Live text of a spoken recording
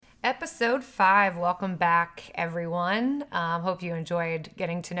Episode 5. Welcome back, everyone. Hope you enjoyed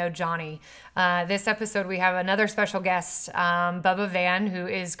getting to know Johnny. This episode, we have another special guest, Bubba Van, who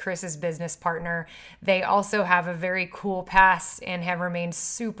is Chris's business partner. They also have a very cool past and have remained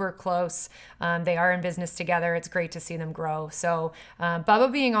super close. They are in business together. It's great to see them grow. So,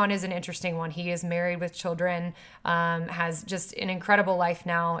 Bubba being on is an interesting one. He is married with children, has just an incredible life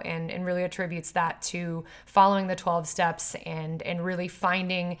now, and really attributes that to following the 12 steps and really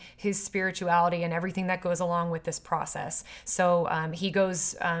finding his spirituality and everything that goes along with this process. So he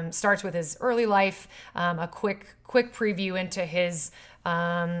starts with his early life, a quick preview into his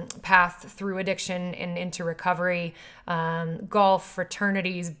path through addiction and into recovery, golf,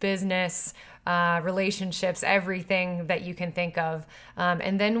 fraternities, business, relationships, everything that you can think of.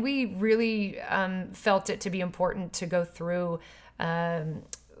 And then we really felt it to be important to go through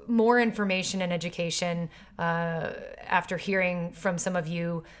more information and education after hearing from some of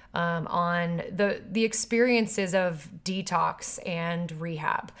you on the experiences of detox and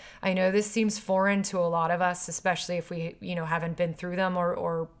rehab. I know this seems foreign to a lot of us, especially if we haven't been through them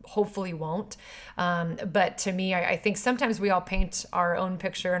or hopefully won't. But to me, I think sometimes we all paint our own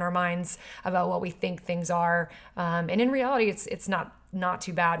picture in our minds about what we think things are, and in reality, it's not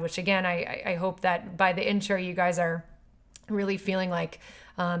too bad. Which again, I hope that by the intro, you guys are really feeling like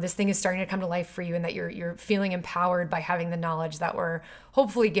this thing is starting to come to life for you, and that you're feeling empowered by having the knowledge that we're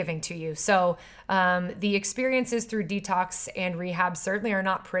hopefully giving to you. So the experiences through detox and rehab certainly are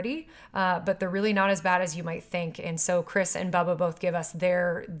not pretty, but they're really not as bad as you might think. And so Chris and Bubba both give us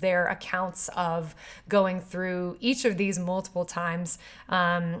their accounts of going through each of these multiple times,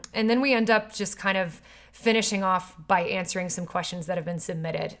 and then we end up just kind of finishing off by answering some questions that have been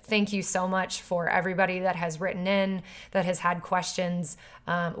submitted. Thank you so much for everybody that has written in, that has had questions.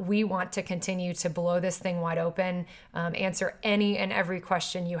 We want to continue to blow this thing wide open, answer any and every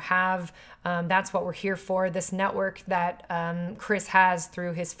question you have. That's what we're here for. This network that Chris has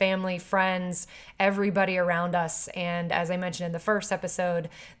through his family, friends, everybody around us. And as I mentioned in the first episode,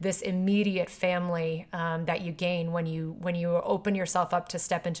 this immediate family that you gain when you open yourself up to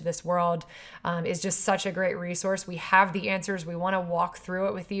step into this world is just such a great resource. We have the answers. We want to walk through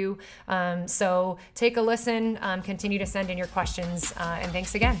it with you. So take a listen, continue to send in your questions, and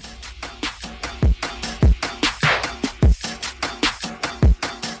thanks again.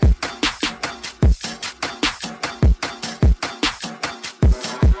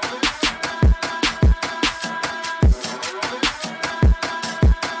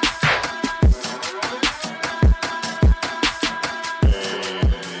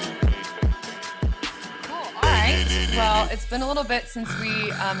 It's been a little bit since we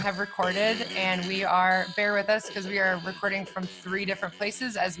have recorded, and bear with us because we are recording from 3 different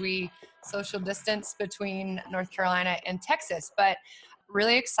places as we social distance between North Carolina and Texas. But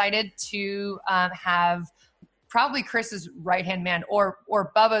really excited to have probably Chris's right-hand man or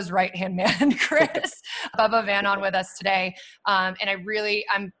Bubba's right-hand man, Chris, Bubba Van, on with us today. And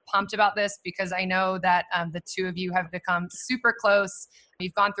I'm pumped about this because I know that the two of you have become super close.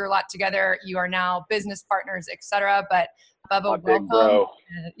 You've gone through a lot together. You are now business partners, etc. But Bubba, welcome. Bro.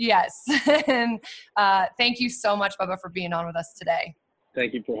 Yes. And thank you so much, Bubba, for being on with us today.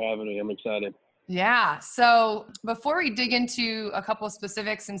 Thank you for having me. I'm excited. Yeah. So before we dig into a couple of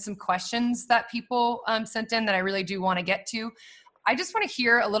specifics and some questions that people sent in that I really do want to get to, I just want to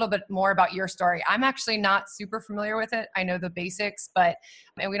hear a little bit more about your story. I'm actually not super familiar with it. I know the basics, and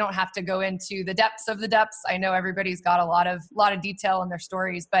we don't have to go into the depths of the depths. I know everybody's got a lot of detail in their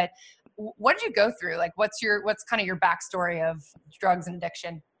stories, but what did you go through? Like, what's kind of your backstory of drugs and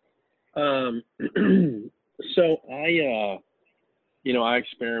addiction? So I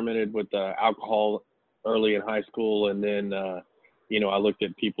experimented with alcohol early in high school, and then I looked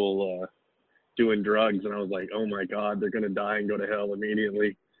at people doing drugs, and I was like, oh my God, they're gonna die and go to hell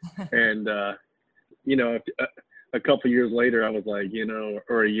immediately. And a couple years later, I was like,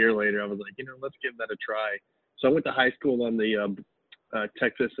 or a year later, I was like, let's give that a try. So I went to high school on the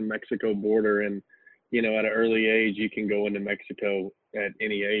Texas and Mexico border, and at an early age, you can go into Mexico at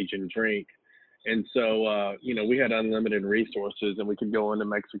any age and drink. And so, we had unlimited resources, and we could go into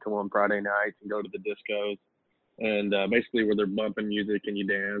Mexico on Friday nights and go to the discos, and basically where they're bumping music and you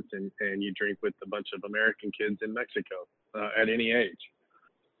dance and you drink with a bunch of American kids in Mexico at any age.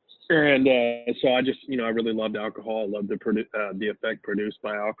 And so I just, I really loved alcohol. I loved the effect produced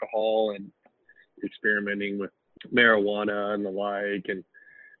by alcohol, and experimenting with marijuana and the like. And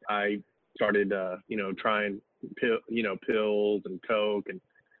I started, trying pills and Coke, and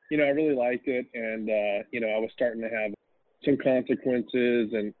I really liked it. And I was starting to have some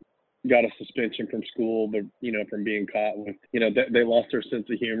consequences, and got a suspension from school, but from being caught with, they lost their sense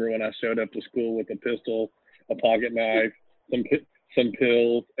of humor when I showed up to school with a pistol, a pocket knife, some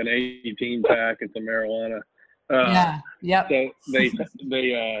pills, an 18 pack, and some marijuana. Yeah. Yep. So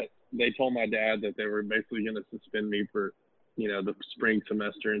they told my dad that they were basically going to suspend me for, the spring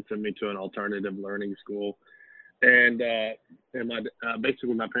semester and send me to an alternative learning school. And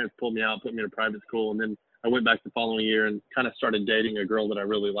basically my parents pulled me out, put me in a private school, and then I went back the following year and kind of started dating a girl that I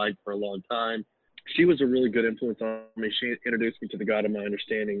really liked for a long time. She was a really good influence on me. She introduced me to the God of my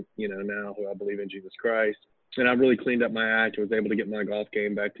understanding, now who I believe in, Jesus Christ. And I really cleaned up my act. I was able to get my golf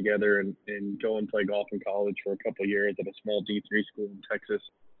game back together and go and play golf in college for a couple of years at a small D3 school in Texas.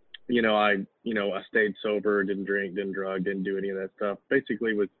 I stayed sober, didn't drink, didn't drug, didn't do any of that stuff.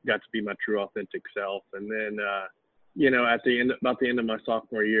 Basically got to be my true authentic self. And then, about the end of my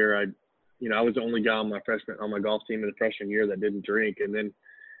sophomore year, I was the only guy on my golf team in the freshman year that didn't drink. And then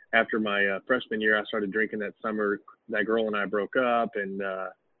after my freshman year, I started drinking that summer. That girl and I broke up, and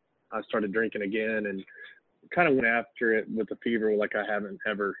I started drinking again and kind of went after it with a fever like I haven't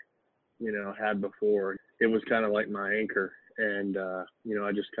ever, had before. It was kind of like my anchor. And,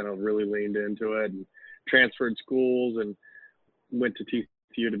 I just kind of really leaned into it and transferred schools and went to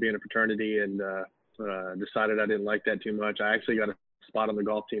TCU to be in a fraternity, and decided I didn't like that too much. I actually got a spot on the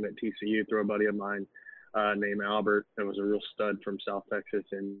golf team at TCU through a buddy of mine named Albert. That was a real stud from South Texas.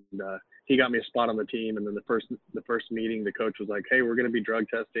 And he got me a spot on the team. And then the first meeting, the coach was like, "Hey, we're going to be drug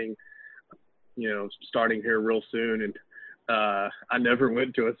testing, starting here real soon." And I never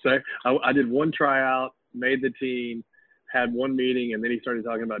went to it. I did one tryout, made the team, had one meeting, and then he started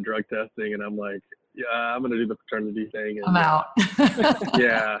talking about drug testing, and I'm like, yeah, I'm going to do the fraternity thing. And, I'm out.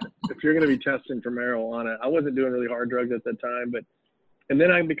 Yeah, if you're going to be testing for marijuana, I wasn't doing really hard drugs at that time, and then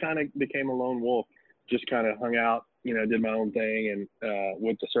I kind of became a lone wolf, just kind of hung out, did my own thing, and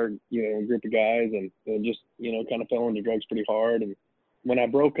with a certain, group of guys, and just, kind of fell into drugs pretty hard. And when I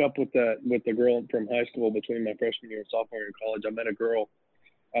broke up with the girl from high school between my freshman year and sophomore year in college, I met a girl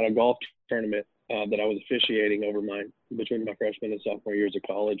at a golf tournament that I was officiating between my freshman and sophomore years of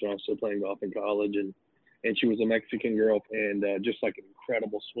college when I was still playing golf in college. And she was a Mexican girl, and just like an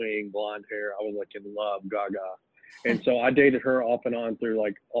incredible swing, blonde hair. I was like in love, gaga. And so I dated her off and on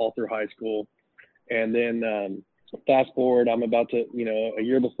all through high school. And then fast forward, I'm about to, a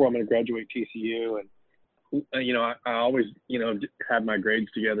year before I'm going to graduate TCU. And, I always, had my grades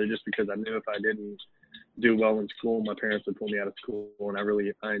together just because I knew if I didn't do well in school, my parents would pull me out of school. And I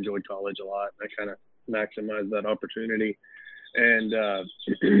enjoyed college a lot. I kind of maximized that opportunity. And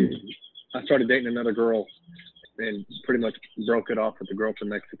I started dating another girl and pretty much broke it off with the girl from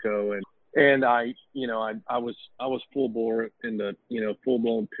Mexico. And I was full bore into, full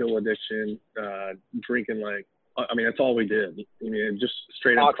blown pill addiction, drinking that's all we did. Just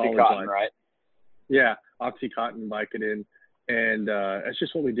straight up college life. Right? Yeah. Oxycontin, Vicodin. And that's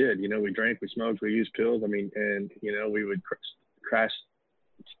just what we did. We drank, we smoked, we used pills. And we would crash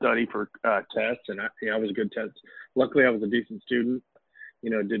study for tests. And I was a good test. Luckily, I was a decent student,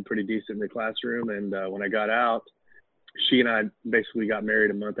 did pretty decent in the classroom. And when I got out, she and I basically got married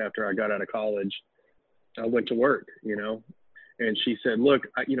a month after I got out of college. I went to work, and she said, "Look,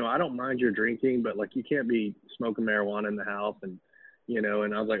 I don't mind your drinking, but you can't be smoking marijuana in the house." And,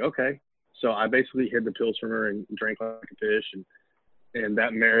 and I was like, okay. So I basically hid the pills from her and drank like a fish. And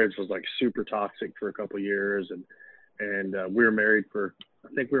that marriage was super toxic for a couple of years. And we were married for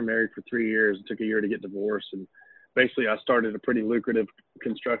 3 years. It took a year to get divorced. And basically I started a pretty lucrative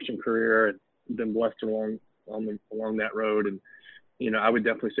construction career and been blessed along that road. And, I would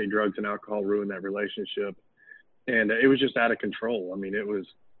definitely say drugs and alcohol ruined that relationship. And it was just out of control. It was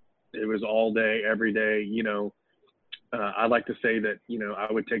all day, every day, I like to say that,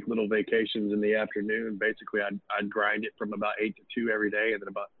 I would take little vacations in the afternoon. Basically, I'd grind it from about 8 to 2 every day. And then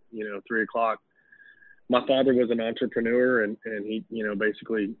about, 3 o'clock, my father was an entrepreneur and he,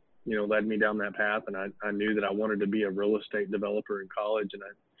 basically, led me down that path. And I knew that I wanted to be a real estate developer in college. And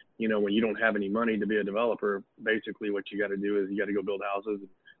when you don't have any money to be a developer, basically what you got to do is you got to go build houses and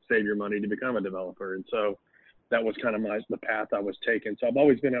save your money to become a developer. And so that was kind of the path I was taking. So I've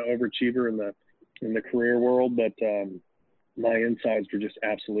always been an overachiever in the career world, but my insides were just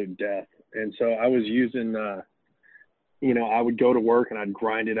absolute death. And so I was using, I would go to work and I'd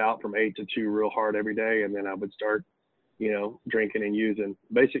grind it out from 8 to 2 real hard every day. And then I would start, drinking and using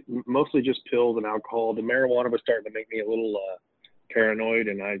mostly just pills and alcohol. The marijuana was starting to make me a little paranoid.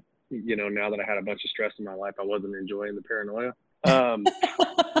 And I, now that I had a bunch of stress in my life, I wasn't enjoying the paranoia. I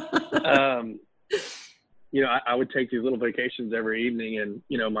would take these little vacations every evening, and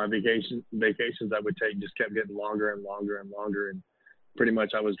my vacations I would take just kept getting longer and longer and longer. And pretty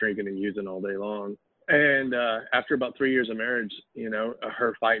much I was drinking and using all day long. And after about 3 years of marriage,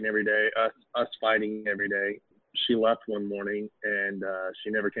 her fighting every day, us fighting every day, she left one morning and she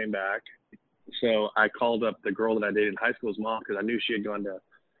never came back. So I called up the girl that I dated in high school's mom because I knew she had gone to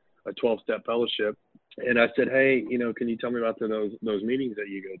a 12-step fellowship. And I said, hey, can you tell me about those meetings that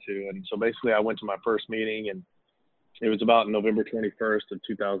you go to? And so basically I went to my first meeting, and it was about November 21st of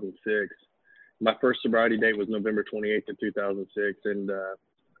 2006. My first sobriety date was November 28th of 2006. And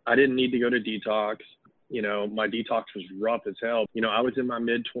I didn't need to go to detox. My detox was rough as hell. I was in my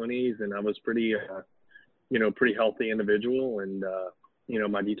mid-20s and I was pretty healthy individual. And,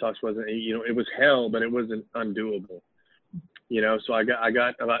 my detox wasn't, it was hell, but it wasn't undoable. So I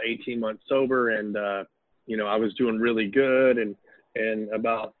got about 18 months sober, and, I was doing really good. And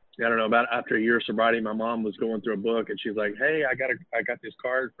about after a year of sobriety, my mom was going through a book, and she's like, hey, I got this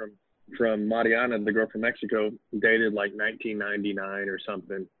card from Mariana, the girl from Mexico, dated like 1999 or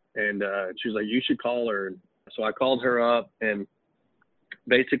something. And she was like, you should call her. And so I called her up, and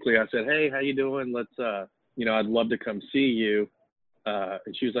basically I said, hey, how you doing? Let's, I'd love to come see you.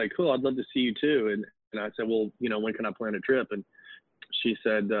 And she was like, cool, I'd love to see you too. And I said, well, when can I plan a trip? And she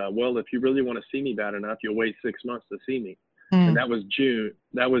said, well, if you really want to see me bad enough, you'll wait 6 months to see me. And that was June.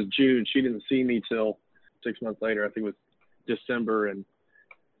 She didn't see me till 6 months later. I think it was December. And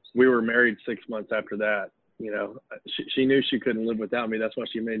we were married 6 months after that. She knew she couldn't live without me. That's why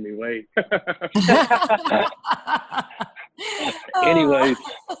she made me wait. Anyways,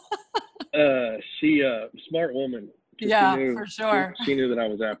 she smart woman. Yeah, for sure. She knew that I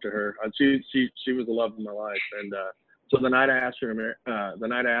was after her. She was the love of my life. And so the night I asked her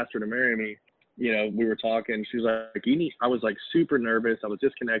to marry me, we were talking. She was like, I was like super nervous. I was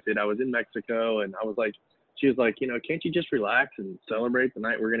disconnected. I was in Mexico, and she was like, can't you just relax and celebrate the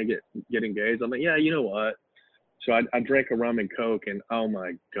night we're gonna get engaged? I'm like, yeah, you know what? So I drank a rum and Coke, and oh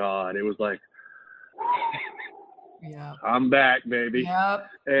my God, it was like, yeah, I'm back, baby. Yep.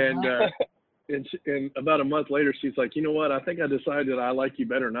 And and about a month later, she's like, you know what? I think I decided I like you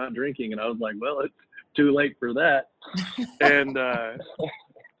better not drinking. And I was like, well, it's too late for that. And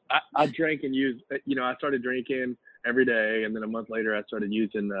I drank and used, I started drinking every day. And then a month later, I started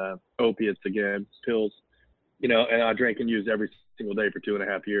using opiates again, pills, and I drank and used every single day for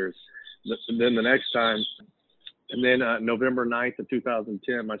 2.5 years. Then the next time, and then November 9th of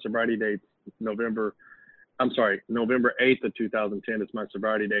 2010, my sobriety date, November 8th of 2010 is my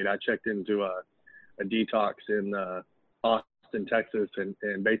sobriety date. I checked into a detox in Austin, Texas.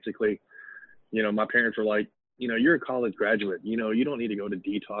 And basically, my parents were like, you're a college graduate. You don't need to go to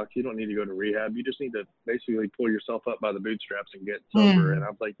detox. You don't need to go to rehab. You just need to basically pull yourself up by the bootstraps and get sober. And I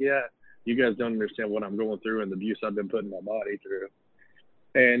was like, yeah, you guys don't understand what I'm going through and the abuse I've been putting my body through.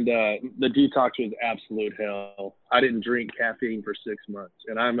 And the detox was absolute hell. I didn't drink caffeine for 6 months,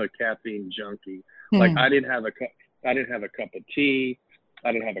 and I'm a caffeine junkie. Like I didn't have a cup of tea.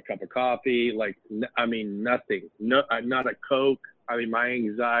 I didn't have a cup of coffee. Like, I mean, nothing. No, not a Coke. I mean, my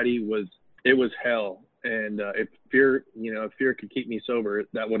anxiety was hell. And if fear could keep me sober,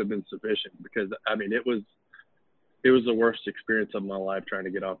 that would have been sufficient, because I mean, it was the worst experience of my life trying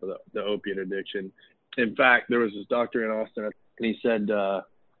to get off of the opiate addiction. In fact, there was this doctor in Austin, and he said,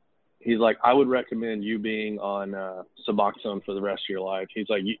 he's like, I would recommend you being on Suboxone for the rest of your life. He's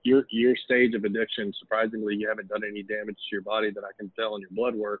like, your stage of addiction, surprisingly, you haven't done any damage to your body that I can tell in your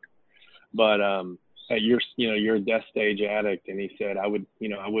blood work, but you're a death stage addict. And he said, I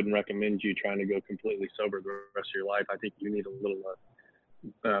wouldn't recommend you trying to go completely sober the rest of your life. I think you need a little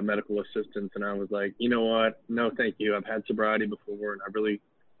medical assistance. And I was like, you know what? No, thank you. I've had sobriety before, and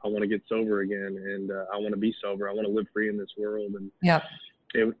I want to get sober again, and I want to be sober. I want to live free in this world. And yeah.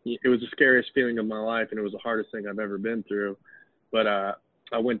 It was the scariest feeling of my life, and it was the hardest thing I've ever been through. But I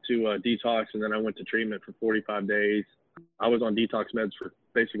went to detox, and then I went to treatment for 45 days. I was on detox meds for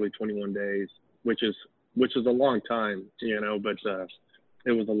basically 21 days, which is a long time, but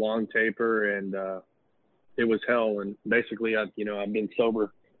it was a long taper, and it was hell. And basically, I've been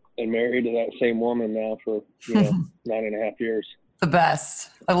sober and married to that same woman now for 9.5 years. The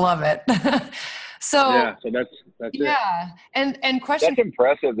best. I love it. So that's it. Yeah. And question. That's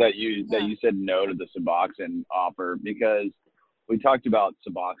impressive that you said no to the Suboxone offer, because we talked about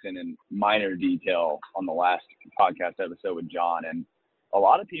Suboxone in minor detail on the last podcast episode with John, and a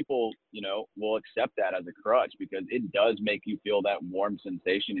lot of people, will accept that as a crutch because it does make you feel that warm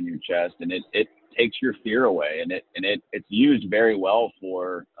sensation in your chest, and it takes your fear away, and it's used very well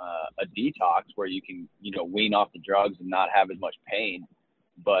for a detox where you can, wean off the drugs and not have as much pain.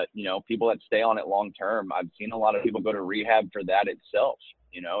 but, you know, people that stay on it long term, I've seen a lot of people go to rehab for that itself,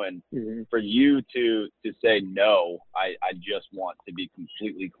 you know, and for you to say, no, I just want to be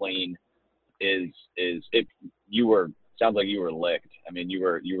completely clean is if you were, sounds like you were licked. I mean, you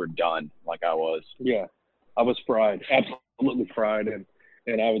were done like I was. Yeah. I was fried, absolutely fried. And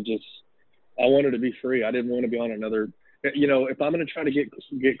I wanted to be free. I didn't want to be on another, you know, if I'm going to try to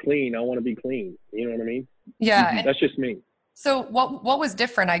get clean, I want to be clean. You know what I mean? Yeah. That's just me. So what was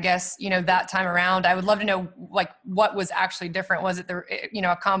different, I guess, you know, that time around? I would love to know, like, what was actually different. Was it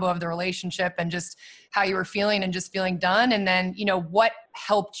a combo of the relationship and just how you were feeling and just feeling done? And then, you know, what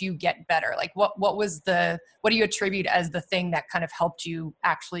helped you get better? Like, what do you attribute as the thing that kind of helped you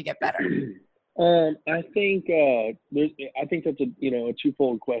actually get better? I think that's a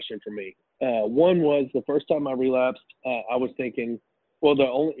twofold question for me. One was the first time I relapsed, I was thinking, well,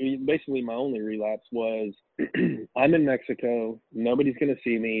 my only relapse was I'm in Mexico. Nobody's going to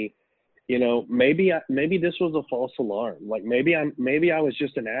see me. You know, maybe this was a false alarm. Like maybe I was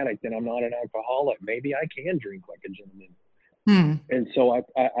just an addict and I'm not an alcoholic. Maybe I can drink like a gentleman. And so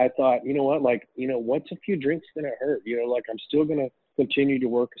I thought, you know what, like, you know, what's a few drinks going to hurt? You know, like I'm still going to continue to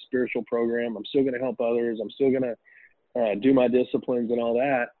work a spiritual program. I'm still going to help others. I'm still going to do my disciplines and all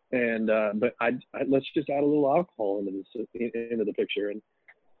that. And but I let's just add a little alcohol into the picture, and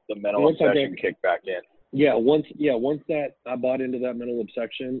the mental obsession kicked back in. Yeah, once that I bought into that mental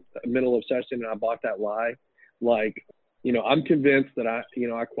obsession, and I bought that lie, like, you know, I'm convinced that I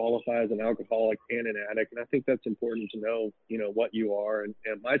qualify as an alcoholic and an addict, and I think that's important to know, you know, what you are, and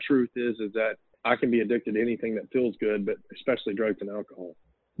my truth is that I can be addicted to anything that feels good, but especially drugs and alcohol.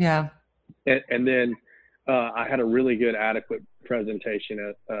 Yeah. And then I had a really good, adequate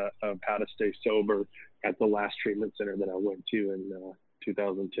presentation of how to stay sober at the last treatment center that I went to in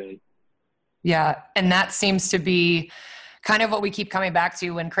 2010. Yeah. And that seems to be kind of what we keep coming back to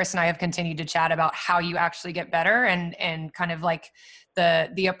when Chris and I have continued to chat about how you actually get better and kind of like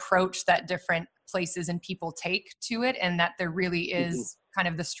the approach that different places and people take to it. And that there really is kind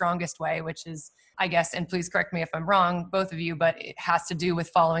of the strongest way, which is, I guess, and please correct me if I'm wrong, both of you, but it has to do with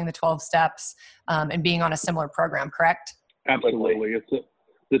following the 12 steps and being on a similar program, correct? Absolutely. It's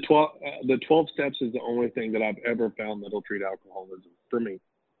the 12 steps is the only thing that I've ever found that'll treat alcoholism for me.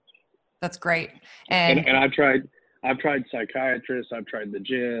 That's great. And I've tried psychiatrists, I've tried the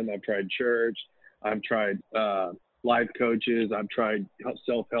gym, I've tried church, I've tried life coaches, I've tried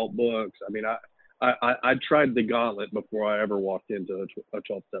self-help books. I mean, I tried the gauntlet before I ever walked into a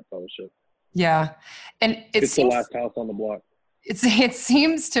 12-step fellowship. Yeah. And it's the last house on the block. It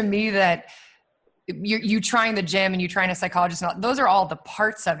seems to me that you trying the gym and you trying a psychologist, those are all the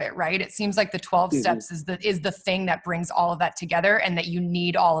parts of it, right? It seems like the 12 steps is the thing that brings all of that together, and that you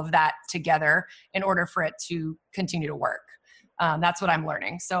need all of that together in order for it to continue to work. That's what I'm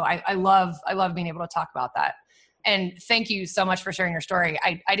learning. So I love being able to talk about that. And thank you so much for sharing your story.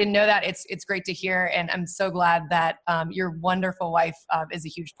 I didn't know that. It's great to hear. And I'm so glad that your wonderful wife is a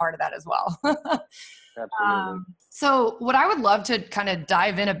huge part of that as well. Absolutely. So what I would love to kind of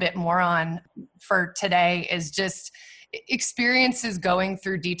dive in a bit more on for today is just experiences going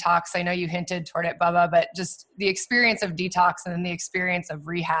through detox. I know you hinted toward it, Bubba, but just the experience of detox and then the experience of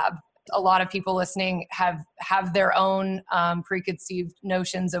rehab. A lot of people listening have their own preconceived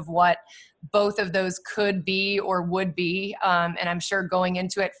notions of what both of those could be or would be. And I'm sure going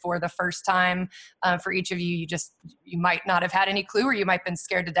into it for the first time for each of you, you might not have had any clue, or you might have been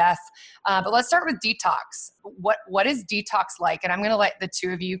scared to death. But let's start with detox. What is detox like? And I'm going to let the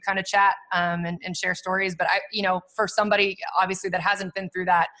two of you kind of chat and share stories. But for somebody obviously that hasn't been through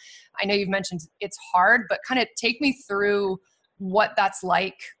that, I know you've mentioned it's hard, but kind of take me through what that's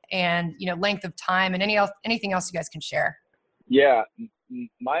like, and length of time, and anything else you guys can share. Yeah,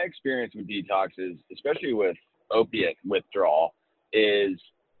 my experience with detox is, especially with opiate withdrawal, is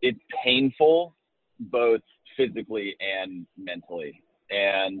it's painful both physically and mentally.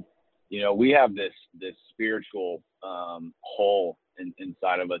 And we have this spiritual hole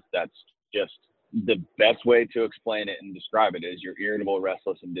inside of us that's just the best way to explain it and describe it is you're irritable,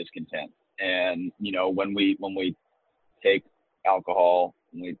 restless, and discontent. And when we take alcohol,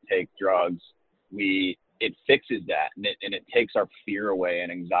 when we take drugs, it fixes that, and it takes our fear away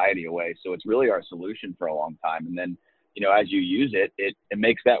and anxiety away. So it's really our solution for a long time. And then, as you use it, it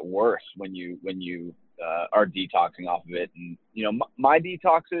makes that worse when you are detoxing off of it. And, my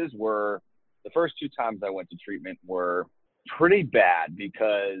detoxes were, the first 2 times I went to treatment were pretty bad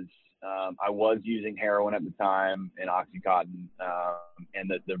because I was using heroin at the time and Oxycontin,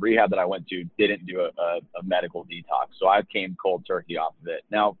 and the rehab that I went to didn't do a medical detox. So I came cold turkey off of it.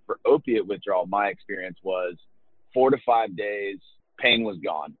 Now, for opiate withdrawal, my experience was 4 to 5 days pain was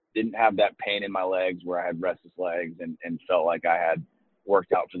gone. Didn't have that pain in my legs where I had restless legs and felt like I had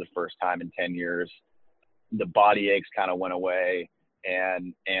worked out for the first time in 10 years. The body aches kind of went away,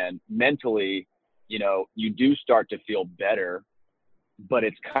 and mentally, you know, you do start to feel better, but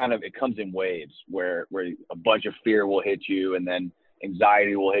it comes in waves where a bunch of fear will hit you, and then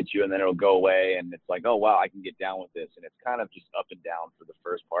anxiety will hit you, and then it'll go away. And it's like, oh, wow, I can get down with this. And it's kind of just up and down for the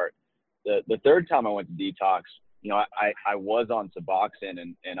first part. The third time I went to detox, you know, I was on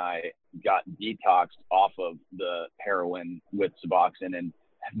Suboxone, and I got detoxed off of the heroin with Suboxone, and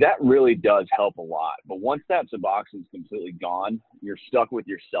that really does help a lot. But once that Suboxone is completely gone, you're stuck with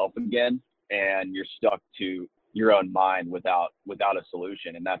yourself again, and you're stuck to your own mind without a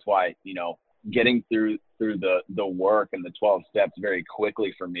solution. And that's why, you know, getting through the work and the 12 steps very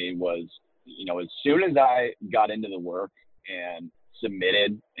quickly for me was, you know, as soon as I got into the work and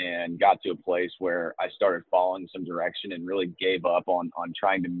submitted and got to a place where I started following some direction and really gave up on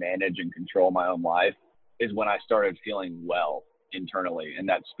trying to manage and control my own life, is when I started feeling well internally, and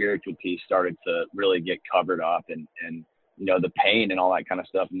that spiritual piece started to really get covered up, and you know, the pain and all that kind of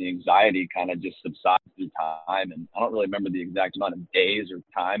stuff and the anxiety kind of just subsides through time. And I don't really remember the exact amount of days or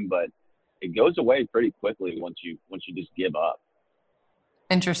time, but it goes away pretty quickly once you just give up.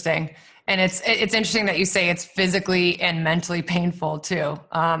 Interesting. And it's interesting that you say it's physically and mentally painful too.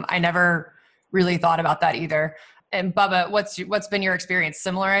 I never really thought about that either. And Bubba, what's been your experience?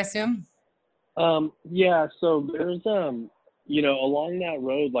 Similar, I assume? Yeah. So there's, you know, along that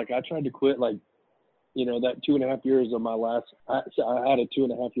road, like I tried to quit, like, you know, that 2.5 years of my last, I had a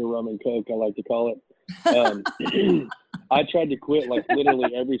 2.5 year rum and coke, I like to call it. I tried to quit like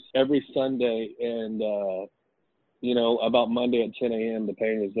literally every Sunday, and, you know, about Monday at 10 a.m., the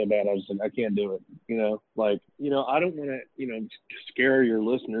pain was so bad, I was like, I can't do it. You know, like, you know, I don't want to, you know, scare your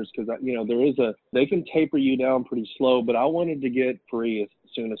listeners, because, you know, they can taper you down pretty slow, but I wanted to get free as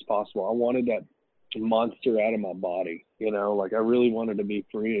soon as possible. I wanted that monster out of my body, you know, like I really wanted to be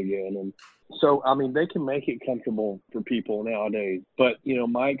free again. And so, I mean, they can make it comfortable for people nowadays, but, you know,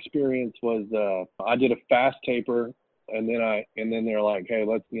 my experience was, I did a fast taper, and then they're like, hey,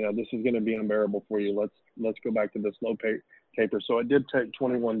 let's, you know, this is going to be unbearable for you. Let's go back to the slow taper. So it did take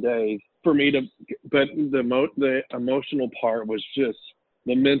 21 days for me to, but the emotional part was just,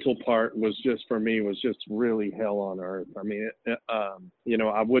 the mental part was just, for me, was just really hell on earth. I mean, you know,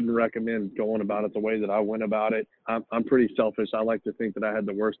 I wouldn't recommend going about it the way that I went about it. I'm pretty selfish. I like to think that I had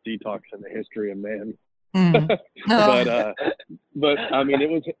the worst detox in the history of man. But I mean,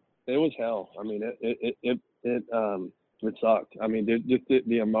 it was hell. I mean, it sucked. I mean, just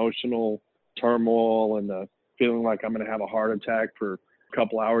the emotional turmoil and the feeling like I'm going to have a heart attack for a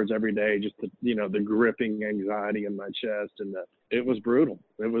couple hours every day, just the, you know, the gripping anxiety in my chest, and it was brutal.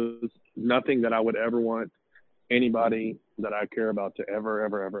 It was nothing that I would ever want anybody that I care about to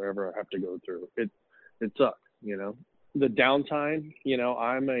ever have to go through. It sucked, you know. The downtime, you know,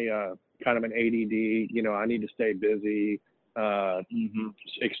 I'm a kind of an ADD, you know, I need to stay busy,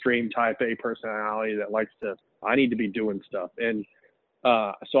 extreme type A personality that likes to, I need to be doing stuff. And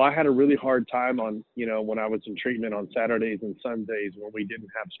so I had a really hard time on, you know, when I was in treatment on Saturdays and Sundays when we didn't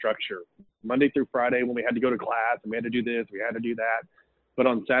have structure. Monday through Friday when we had to go to class and we had to do this, we had to do that. But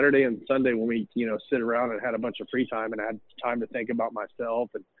on Saturday and Sunday when we, you know, sit around and had a bunch of free time and I had time to think about myself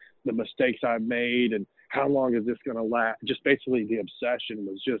and the mistakes I've made and how long is this going to last, just basically the obsession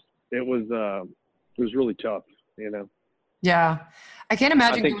was just, it was really tough, you know. Yeah. I can't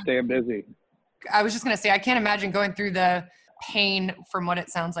imagine. I think staying busy. I was just going to say, I can't imagine going through the pain, from what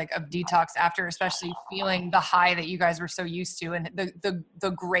it sounds like, of detox after, especially feeling the high that you guys were so used to and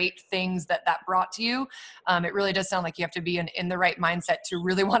the great things that brought to you. It really does sound like you have to be in the right mindset to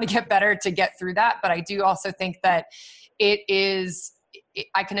really want to get better to get through that. But I do also think that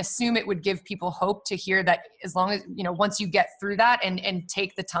I can assume it would give people hope to hear that, as long as, you know, once you get through that and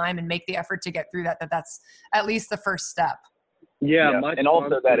take the time and make the effort to get through that, that's at least the first step. Yeah. And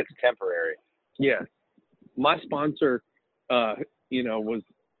also that it's temporary. Yeah. My sponsor, you know, was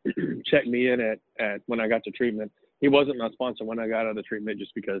checked me in at when I got to treatment. He wasn't my sponsor when I got out of the treatment,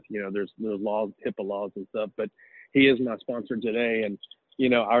 just because, you know, there's laws, HIPAA laws and stuff, but he is my sponsor today. And, you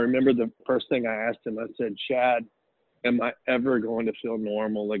know, I remember the first thing I asked him, I said, Chad, am I ever going to feel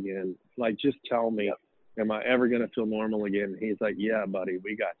normal again? Like, just tell me, am I ever going to feel normal again? He's like, yeah, buddy,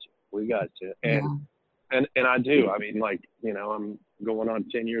 we got you. And I do. I mean, like, you know, I'm going on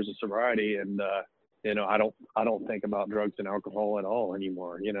 10 years of sobriety, and, you know, I don't think about drugs and alcohol at all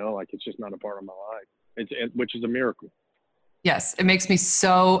anymore. You know, like, it's just not a part of my life. Which is a miracle. Yes, it makes me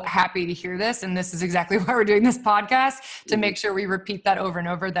so happy to hear this. And this is exactly why we're doing this podcast, to make sure we repeat that over and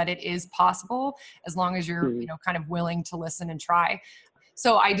over, that it is possible as long as you're, kind of willing to listen and try.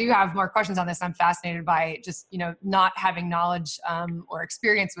 So I do have more questions on this. I'm fascinated by just, not having knowledge or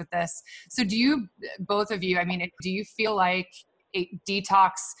experience with this. So do you, both of you, do you feel like a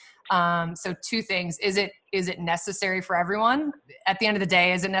detox, so two things, is it necessary for everyone? At the end of the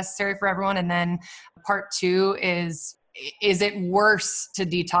day, is it necessary for everyone? And then part two is it worse to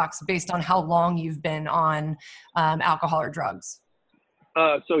detox based on how long you've been on alcohol or drugs?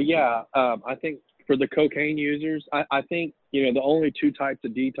 I think for the cocaine users, I think, the only two types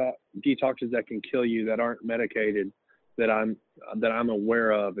of detoxes that can kill you that aren't medicated that I'm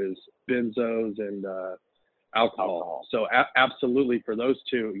aware of is benzos and alcohol. So absolutely for those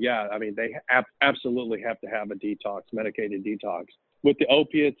two, they absolutely have to have a detox, medicated detox. With the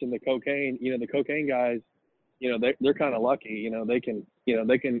opiates and the cocaine, the cocaine guys, they're kind of lucky. They can eat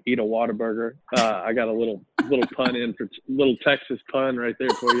a Whataburger. I got a little pun in for little Texas pun right there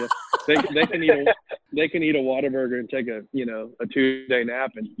for you. They can eat a Whataburger and take a 2-day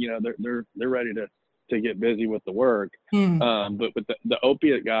nap, and they're ready to get busy with the work. But with the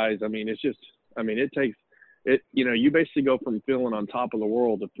opiate guys, it takes it. You basically go from feeling on top of the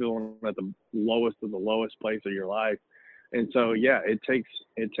world to feeling at the lowest of the lowest place of your life. And so it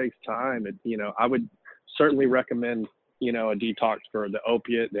takes time. I would certainly recommend, a detox for the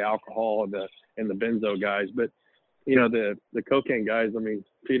opiate, the alcohol, and the benzo guys. But, the cocaine guys,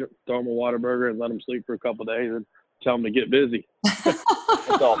 throw them a Whataburger and let them sleep for a couple of days and tell them to get busy.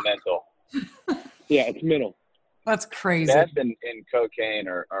 It's all mental. Yeah, it's mental. That's crazy. Meth and cocaine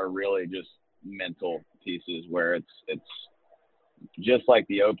are really just mental pieces where it's just like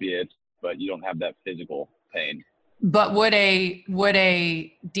the opiates, but you don't have that physical pain. But would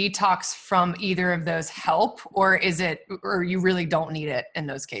a detox from either of those help, or you really don't need it in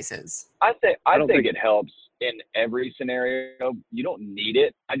those cases? I think it helps in every scenario. You don't need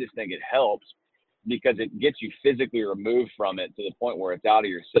it. I just think it helps because it gets you physically removed from it to the point where it's out of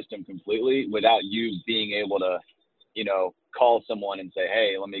your system completely without you being able to, call someone and say,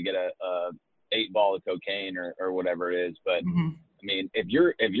 hey, let me get a 8-ball of cocaine or whatever it is. But if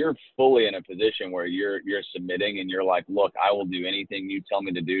you're fully in a position where you're submitting and you're like, look, I will do anything you tell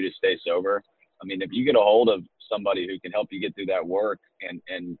me to do to stay sober. If you get a hold of somebody who can help you get through that work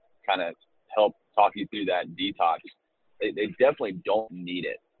and kind of help talk you through that detox, they definitely don't need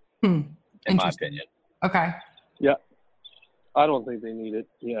it, in my opinion. Okay. Yeah. I don't think they need it.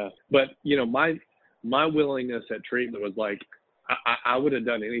 Yeah. But, my willingness at treatment was like, I would have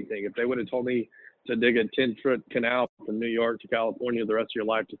done anything. If they would have told me to dig a 10-foot canal from New York to California the rest of your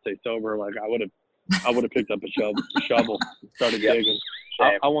life to stay sober, like I would have picked up a shovel, started digging.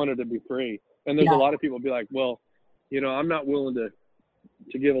 I wanted to be free. And there's a lot of people be like, well, I'm not willing to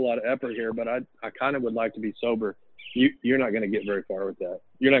give a lot of effort here, but I kind of would like to be sober. You're not going to get very far with that.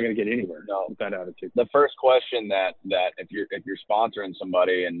 You're not going to get anywhere with that attitude. The first question that if you're sponsoring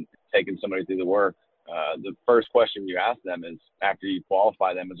somebody and taking somebody through the work, the first question you ask them is, after you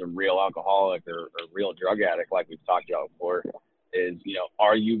qualify them as a real alcoholic or real drug addict, like we've talked about before, is,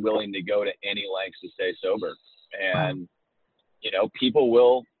 are you willing to go to any lengths to stay sober? And, people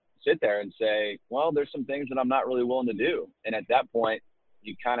will sit there and say, well, there's some things that I'm not really willing to do. And at that point,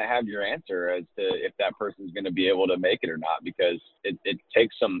 you kind of have your answer as to if that person's going to be able to make it or not, because it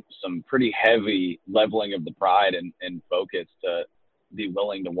takes some pretty heavy leveling of the pride and focus to be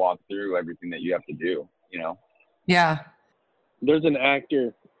willing to walk through everything that you have to do, Yeah. There's an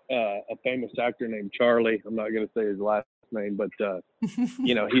actor, a famous actor named Charlie. I'm not going to say his last name, but,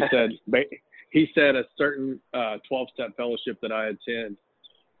 he said a certain 12-step fellowship that I attend,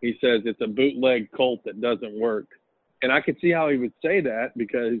 he says it's a bootleg cult that doesn't work. And I could see how he would say that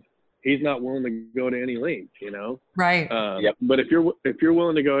because he's not willing to go to any length, Right. Yep. But if you're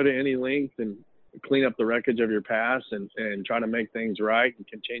willing to go to any length and clean up the wreckage of your past and try to make things right and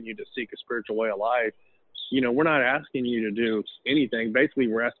continue to seek a spiritual way of life, we're not asking you to do anything. Basically,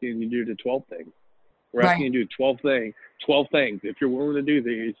 we're asking you to do 12 things. We're asking you to do 12 things. If you're willing to do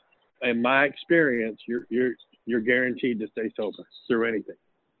these, in my experience, you're guaranteed to stay sober through anything.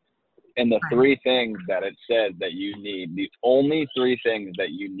 And the three things that it says that you need, the only three things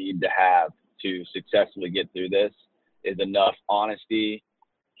that you need to have to successfully get through this is enough honesty,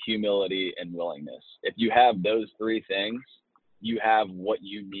 humility, and willingness. If you have those three things, you have what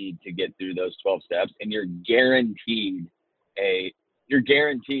you need to get through those 12 steps, and you're guaranteed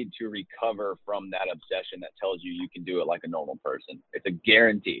to recover from that obsession that tells you can do it like a normal person. It's a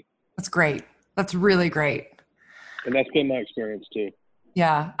guarantee. That's great. That's really great. And that's been my experience too.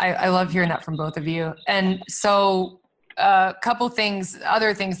 Yeah. I love hearing that from both of you. And so a couple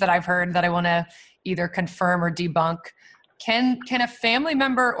other things that I've heard that I want to either confirm or debunk. Can a family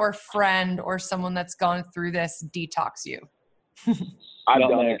member or friend or someone that's gone through this detox you? I've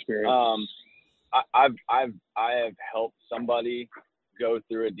done it. I have helped somebody go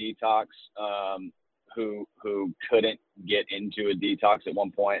through a detox who couldn't get into a detox at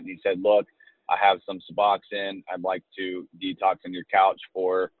one point, and he said, "Look, I have some Suboxone. I'd like to detox on your couch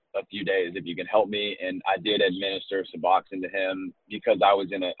for a few days if you can help me." And I did administer Suboxone to him because I was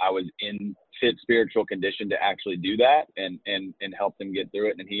in fit spiritual condition to actually do that and help him get through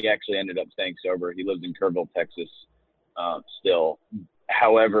it. And he actually ended up staying sober. He lives in Kerrville, Texas, still.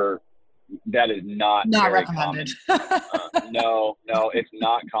 However, that is not very recommended. No, it's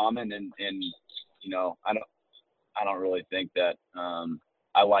not common. And I don't really think that,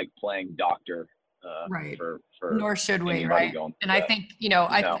 I like playing doctor, right. For nor should we, right? And I think,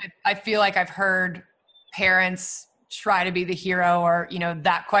 I feel like I've heard parents try to be the hero, or,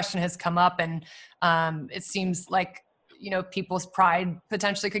 that question has come up, and it seems like, people's pride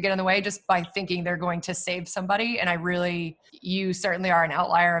potentially could get in the way just by thinking they're going to save somebody. And you certainly are an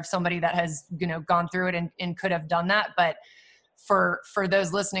outlier of somebody that has, gone through it and could have done that. But for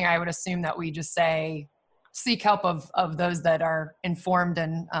those listening, I would assume that we just say, seek help of those that are informed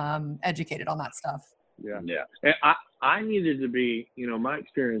and educated on that stuff. Yeah. And I needed to be, my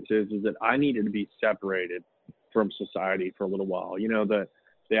experience is that I needed to be separated from society for a little while.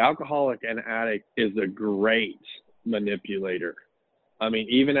 The alcoholic and addict is a great manipulator. I mean,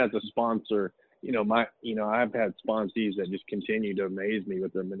 even as a sponsor, I've had sponsees that just continue to amaze me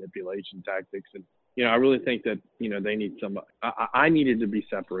with their manipulation tactics. And, I really think that, they need somebody. I needed to be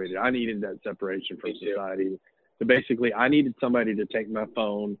separated. I needed that separation from society. So basically, I needed somebody to take my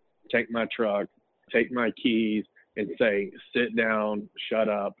phone, take my truck, take my keys, and say, sit down, shut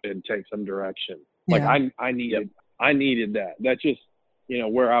up, and take some direction. Like I needed that. That's just,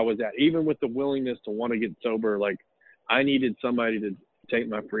 where I was at. Even with the willingness to want to get sober, like I needed somebody to take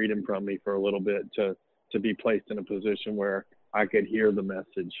my freedom from me for a little bit to be placed in a position where I could hear the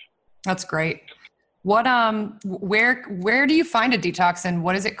message. That's great. What, where do you find a detox, and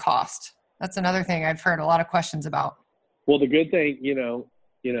what does it cost? That's another thing I've heard a lot of questions about. Well, the good thing,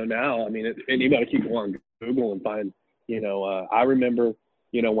 now, I mean, anybody can go on Google and find, I remember,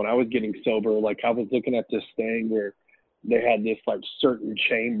 when I was getting sober, like I was looking at this thing where they had this like certain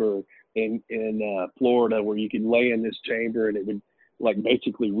chamber in Florida where you could lay in this chamber and it would like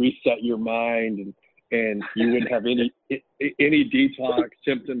basically reset your mind and you wouldn't have any detox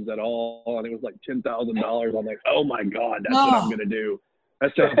symptoms at all. And it was like $10,000. I'm like, oh my God, that's what I'm going to do.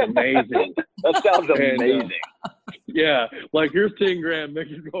 That sounds amazing. That sounds amazing. Yeah. Like here's 10 grand, make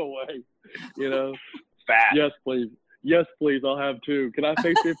it go away. Fast. Yes, please. Yes, please. I'll have 2. Can I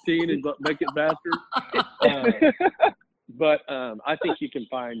pay 15 and make it faster? But I think you can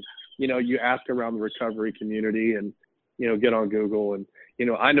find, you ask around the recovery community and, get on Google. And,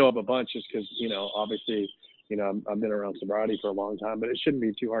 I know of a bunch just because, obviously, I've been around sobriety for a long time, but it shouldn't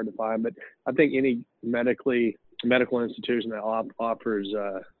be too hard to find. But I think any medical institution that offers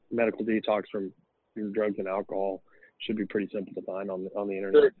medical detox from drugs and alcohol should be pretty simple to find on the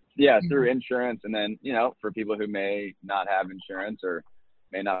internet. Through insurance. And then, for people who may not have insurance or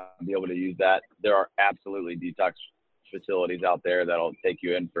may not be able to use that, there are absolutely detox facilities out there that'll take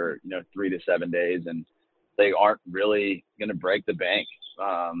you in for, 3 to 7 days, and they aren't really going to break the bank.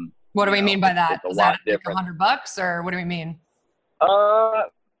 What do we mean by that? It's Is a lot that different. $100 or what do we mean?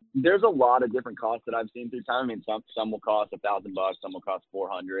 There's a lot of different costs that I've seen through time. I mean, some will cost $1,000, some will cost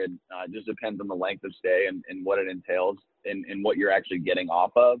 $400. It just depends on the length of stay and what it entails and what you're actually getting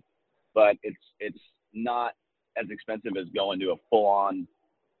off of. But it's not as expensive as going to a full-on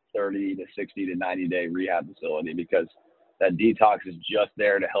 30 to 60 to 90-day rehab facility, because that detox is just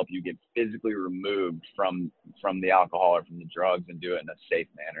there to help you get physically removed from the alcohol or from the drugs and do it in a safe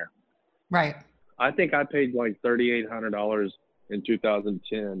manner. Right. I think I paid like $3,800 in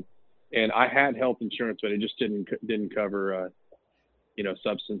 2010, and I had health insurance, but it just didn't cover,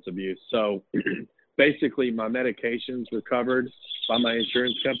 substance abuse. So basically, my medications were covered by my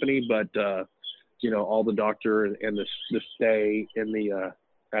insurance company, but all the doctor and the stay in the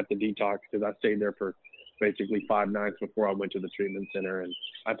at the detox, because I stayed there for basically 5 nights before I went to the treatment center, and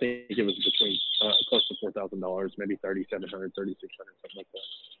I think it was between close to $4,000, maybe $3,700, $3,600, something like that.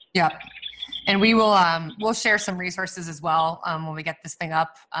 Yeah. And we will, we'll share some resources as well when we get this thing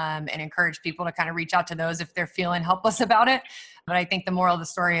up and encourage people to kind of reach out to those if they're feeling helpless about it. But I think the moral of the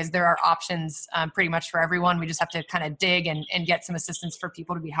story is there are options pretty much for everyone. We just have to kind of dig and get some assistance for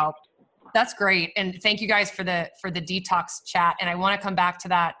people to be helped. That's great. And thank you guys for the detox chat. And I want to come back to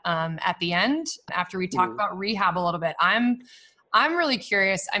that at the end after we talk about rehab a little bit. I'm really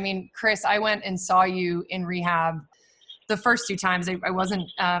curious. I mean, Chris, I went and saw you in rehab the first two times.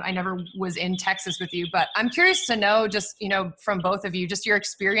 I never was in Texas with you, but I'm curious to know just, from both of you, just your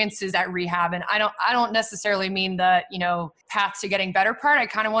experiences at rehab. And I don't necessarily mean the, path to getting better part. I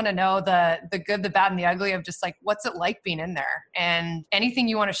kind of want to know the good, the bad, and the ugly of just like, what's it like being in there, and anything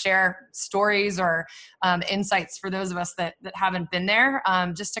you want to share, stories or insights for those of us that haven't been there,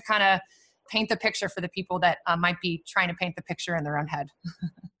 just to kind of paint the picture for the people that might be trying to paint the picture in their own head.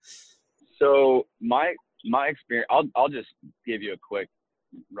 So my experience, I'll just give you a quick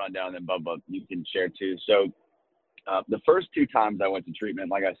rundown, and then Bubba, you can share too. So the first two times I went to treatment,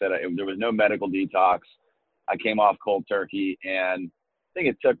 like I said, there was no medical detox. I came off cold turkey, and I think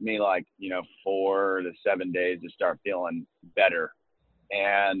it took me 4 to 7 days to start feeling better.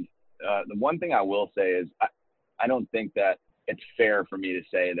 And the one thing I will say is I don't think that it's fair for me to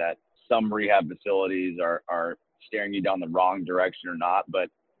say that some rehab facilities are steering you down the wrong direction or not, but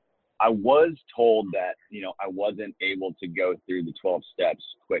I was told that, I wasn't able to go through the 12 steps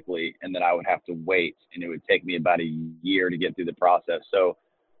quickly, and that I would have to wait, and it would take me about a year to get through the process. So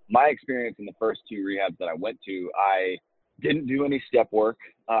my experience in the first two rehabs that I went to, I didn't do any step work.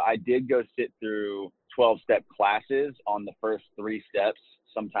 I did go sit through 12-step classes on the first 3 steps,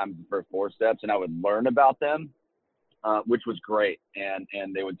 sometimes the first 4 steps, and I would learn about them, which was great. And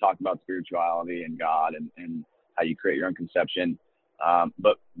they would talk about spirituality and God and how you create your own conception.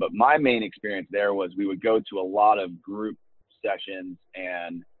 But my main experience there was we would go to a lot of group sessions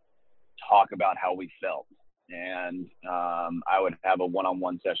and talk about how we felt. And I would have a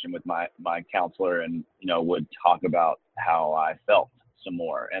one-on-one session with my counselor, and, would talk about how I felt some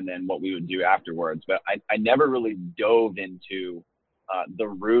more, and then what we would do afterwards. But I never really dove into the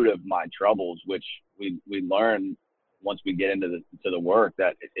root of my troubles, which we learn once we get into the work,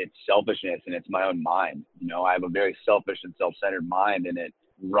 that it's selfishness and it's my own mind. I have a very selfish and self-centered mind, and it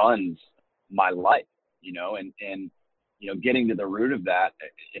runs my life, and getting to the root of that,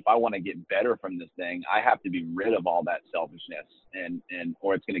 if I want to get better from this thing, I have to be rid of all that selfishness and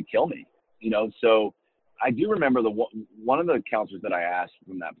or it's going to kill me, So I do remember one of the counselors that I asked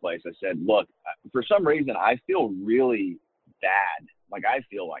from that place, I said, look, for some reason, I feel really bad. Like I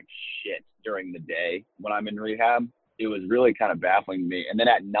feel like shit during the day when I'm in rehab. It was really kind of baffling to me. And then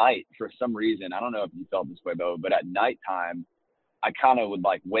at night, for some reason, I don't know if you felt this way, though, but at nighttime, I kind of would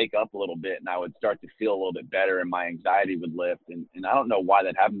wake up a little bit, and I would start to feel a little bit better, and my anxiety would lift. And I don't know why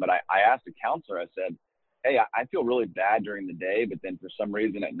that happened, but I asked the counselor, I said, hey, I feel really bad during the day, but then for some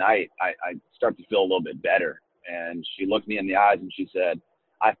reason at night, I start to feel a little bit better. And she looked me in the eyes and she said,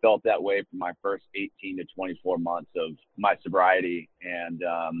 I felt that way for my first 18 to 24 months of my sobriety. And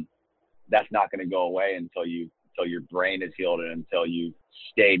that's not going to go away until your brain is healed and until you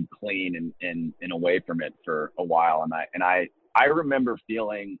stayed clean and away from it for a while. And I remember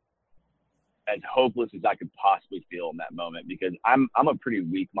feeling as hopeless as I could possibly feel in that moment, because I'm a pretty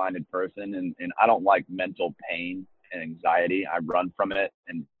weak-minded person, and I don't like mental pain and anxiety. I run from it,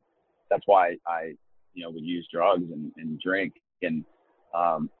 and that's why I would use drugs and drink. And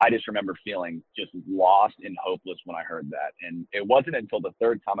I just remember feeling just lost and hopeless when I heard that. And it wasn't until the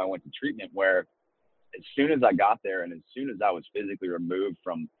third time I went to treatment where, as soon as I got there and as soon as I was physically removed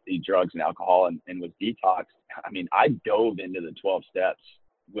from the drugs and alcohol and was detoxed, I dove into the 12 steps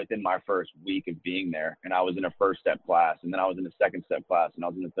within my first week of being there. And I was in a first step class, and then I was in a second step class, and I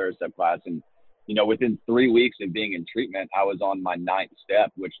was in a third step class. And, within 3 weeks of being in treatment, I was on my 9th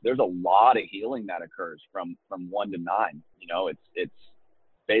step, which there's a lot of healing that occurs from 1 to 9. It's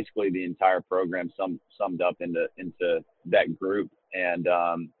basically the entire program summed up into that group. And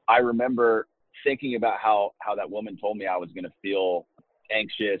I remember thinking about how that woman told me I was going to feel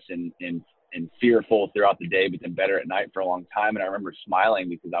anxious and fearful throughout the day, but then better at night for a long time. And I remember smiling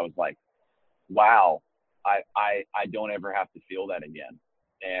because I was like, wow, I don't ever have to feel that again.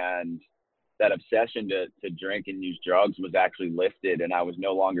 And that obsession to drink and use drugs was actually lifted, and I was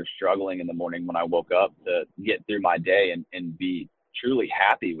no longer struggling in the morning when I woke up to get through my day and be truly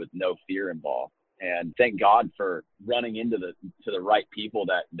happy with no fear involved. And thank God for running into the right people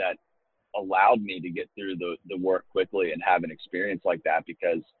that allowed me to get through the work quickly and have an experience like that,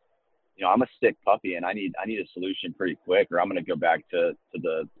 because I'm a sick puppy, and I need a solution pretty quick, or I'm going to go back to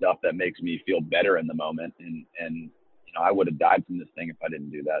the stuff that makes me feel better in the moment. And I would have died from this thing if I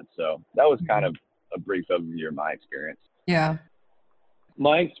didn't do that. So that was kind of a brief overview of my experience. Yeah.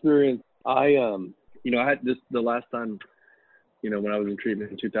 My experience, I had this the last time, when I was in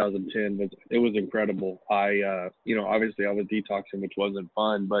treatment in 2010, it was incredible. I obviously I was detoxing, which wasn't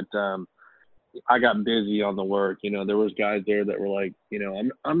fun, but I got busy on the work. You know, there was guys there that were like, you know,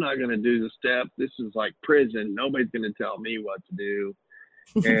 I'm not going to do the step. This is like prison. Nobody's going to tell me what to do.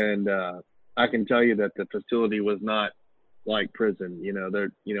 And I can tell you that the facility was not like prison. You know,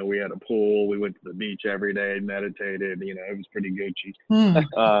 there, you know, we had a pool. We went to the beach every day, meditated. You know, it was pretty Gucci.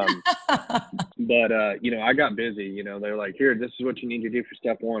 But you know, I got busy. You know, they're like, here, this is what you need to do for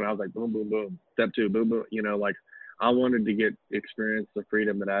step one. I was like, boom, boom, boom. Step two, boom, boom. You know, like I wanted to experience the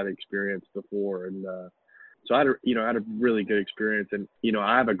freedom that I'd experienced before, and so I had a really good experience. And you know,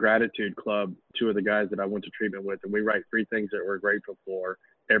 I have a gratitude club. Two of the guys that I went to treatment with, and we write 3 things that we're grateful for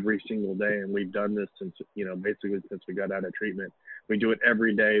every single day. And we've done this since, you know, basically since we got out of treatment. We do it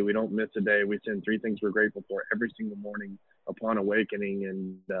every day. We don't miss a day. We send 3 things we're grateful for every single morning upon awakening.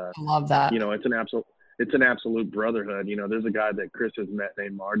 And I love that. You know, it's an absolute brotherhood. You know, there's a guy that Chris has met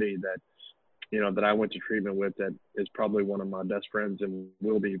named Marty that, you know, that I went to treatment with that is probably one of my best friends and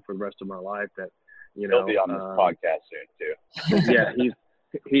will be for the rest of my life. That, you know, he'll be on this podcast soon too. Yeah,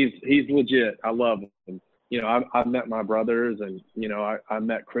 he's legit. I love him. You know, I've met my brothers, and you know, I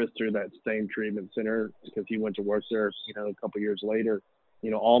met Chris through that same treatment center because he went to work there. You know, a couple of years later.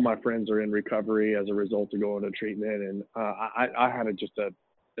 You know, all my friends are in recovery as a result of going to treatment, and I had an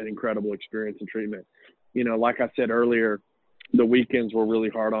incredible experience in treatment. You know, like I said earlier, the weekends were really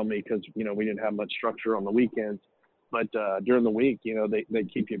hard on me because, you know, we didn't have much structure on the weekends. But during the week, you know, they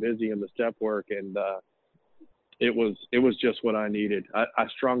keep you busy in the step work, and it was just what I needed. I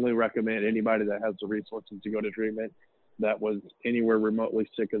strongly recommend anybody that has the resources to go to treatment that was anywhere remotely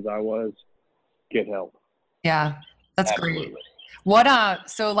sick as I was, get help. Yeah, that's Absolutely. great. What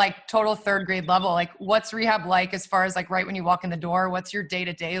so like total 3rd grade level, like what's rehab like as far as like right when you walk in the door? What's your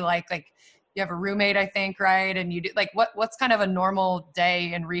day-to-day like? Like you have a roommate, I think, right? And you do like what's kind of a normal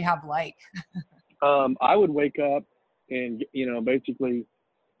day in rehab like? I would wake up and, you know, basically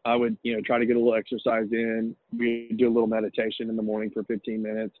I would, you know, try to get a little exercise in. We do a little meditation in the morning for 15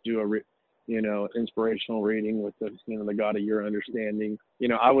 minutes, do a you know, inspirational reading with the, you know, the God of your understanding. You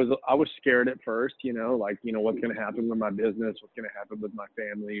know, I was scared at first, you know, like, you know, what's going to happen with my business? What's going to happen with my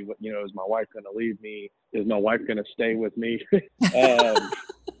family? What, you know, is my wife going to leave me? Is my wife going to stay with me?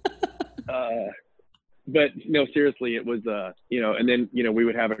 But no, seriously, it was, you know, and then, you know, we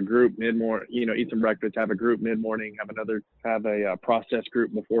would have a group mid-morning, you know, eat some breakfast, have a group mid-morning, have a process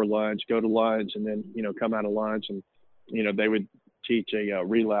group before lunch, go to lunch, and then, you know, come out of lunch, and, you know, they would teach a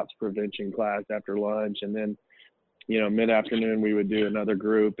relapse prevention class after lunch. And then, you know, mid-afternoon, we would do another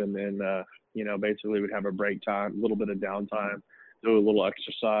group, and then, you know, basically we'd have a break time, a little bit of downtime, do a little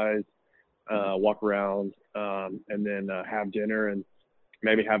exercise, walk around, and then have dinner, and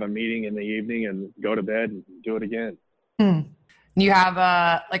maybe have a meeting in the evening and go to bed and do it again. You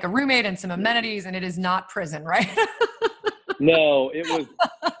have like a roommate and some amenities, and it is not prison, right? No, it was,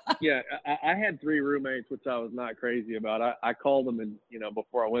 yeah, I had 3 roommates, which I was not crazy about. I called them, and, you know,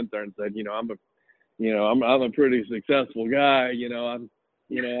 before I went there and said, you know, I'm a pretty successful guy. You know, I'm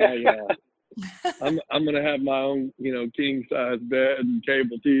going to have my own, you know, king size bed and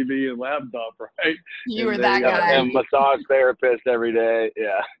cable TV and laptop, right? You were that guy. And massage therapist every day.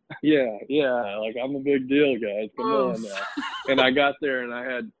 Yeah. Yeah. Like, I'm a big deal, guys. Come on now. And I got there and I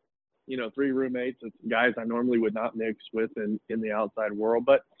had, you know, 3 roommates. It's guys I normally would not mix with in the outside world.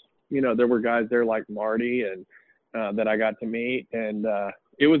 But, you know, there were guys there like Marty and that I got to meet. And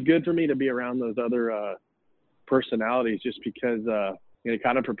it was good for me to be around those other personalities just because it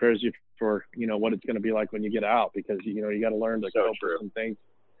kind of prepares you for, you know, what it's going to be like when you get out, because, you know, you got to learn to cope with some things.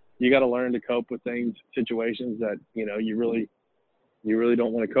 You got to learn to cope with situations that, you know, you really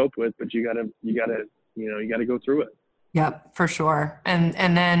don't want to cope with, but you got to go through it. Yep, for sure. And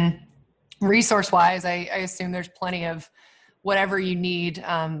then resource wise, I assume there's plenty of whatever you need,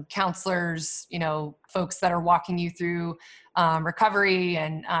 counselors, you know, folks that are walking you through recovery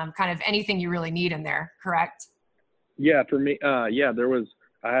and kind of anything you really need in there, correct? Yeah, for me, I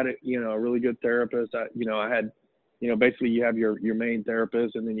had a really good therapist. I had, you know, basically you have your main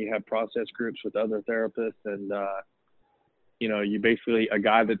therapist, and then you have process groups with other therapists, and you know, you basically, a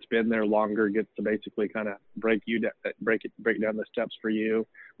guy that's been there longer gets to basically kind of break down the steps for you,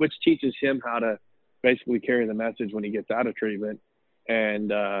 which teaches him how to basically carry the message when he gets out of treatment.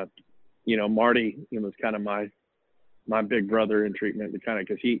 And you know, Marty, you know, was kind of my big brother in treatment,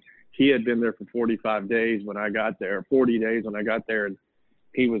 because he had been there for 45 days when I got there, 40 days when I got there, and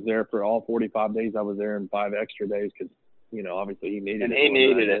he was there for all 45 days I was there, and 5 extra days because, you know, obviously he needed it. And he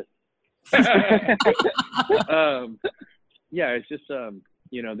needed it. Yeah, it's just,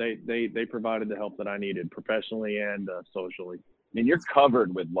 you know, they provided the help that I needed professionally and socially. I mean, you're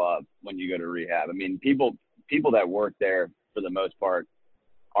covered with love when you go to rehab. I mean, people that work there, for the most part,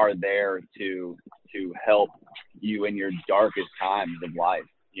 are there to help you in your darkest times of life,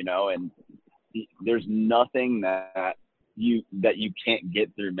 you know, and there's nothing that you can't get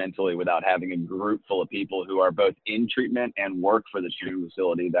through mentally without having a group full of people who are both in treatment and work for the treatment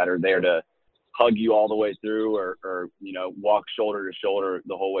facility that are there to hug you all the way through or you know, walk shoulder to shoulder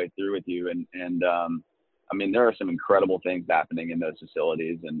the whole way through with you. And I mean, there are some incredible things happening in those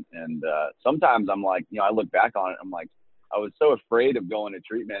facilities. And sometimes I'm like, you know, I look back on it, I'm like, I was so afraid of going to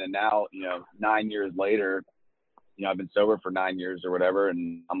treatment. And now, you know, 9 years later, you know, I've been sober for 9 years or whatever.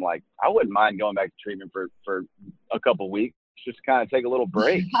 And I'm like, I wouldn't mind going back to treatment for a couple of weeks, just kind of take a little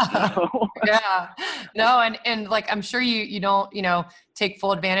break. You know? Yeah, no. And like, I'm sure you don't, you know, take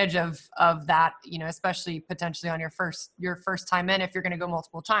full advantage of that, you know, especially potentially on your first time in, if you're going to go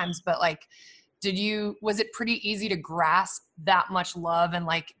multiple times, but like, was it pretty easy to grasp that much love and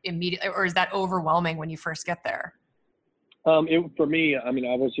like immediately, or is that overwhelming when you first get there? For me, I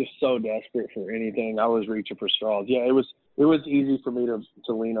mean, I was just so desperate for anything. I was reaching for straws. Yeah, it was easy for me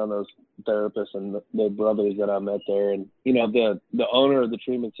to lean on those therapists and the brothers that I met there. And, you know, the owner of the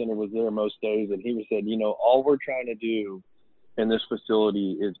treatment center was there most days, and he said, you know, all we're trying to do in this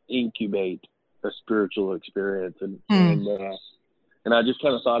facility is incubate a spiritual experience. And I just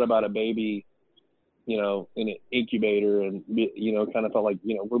kind of thought about a baby, you know, in an incubator, and, you know, kind of felt like,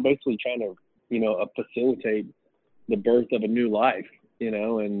 you know, we're basically trying to, you know, facilitate the birth of a new life, you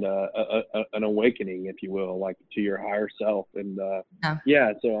know, and an awakening, if you will, like to your higher self. And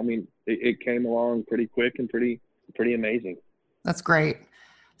yeah, so I mean, it came along pretty quick and pretty amazing. That's great.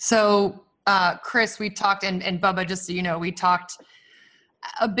 So Chris, we talked, and Bubba, just so you know, we talked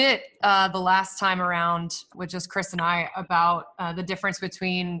a bit the last time around with just Chris and I about the difference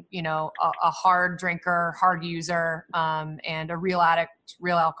between, you know, a hard drinker, hard user, and a real addict,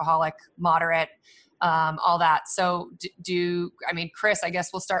 real alcoholic, moderate, all that. So I mean, Chris, I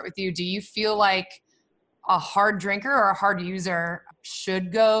guess we'll start with you. Do you feel like a hard drinker or a hard user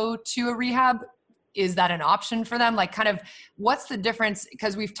should go to a rehab? Is that an option for them? Like, kind of, what's the difference?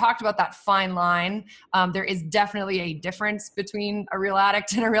 Because we've talked about that fine line. There is definitely a difference between a real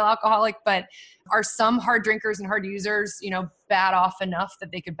addict and a real alcoholic, but are some hard drinkers and hard users, you know, bad off enough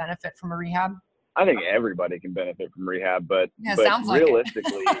that they could benefit from a rehab? I think everybody can benefit from rehab, but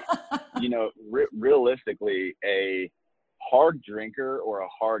realistically, you know, realistically, a hard drinker or a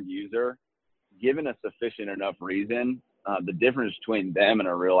hard user, given a sufficient enough reason, the difference between them and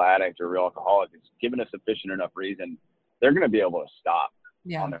a real addict or real alcoholic is, given a sufficient enough reason, they're going to be able to stop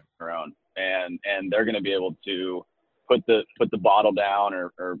on their own, and they're going to be able to put the bottle down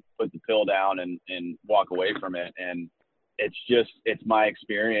or put the pill down and walk away from it. And it's my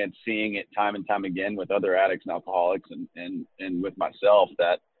experience seeing it time and time again with other addicts and alcoholics and with myself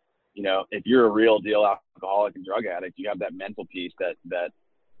that, you know, if you're a real deal alcoholic and drug addict, you have that mental piece that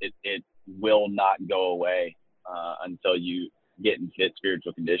it will not go away until you get in fit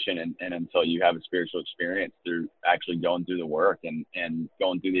spiritual condition and until you have a spiritual experience through actually going through the work and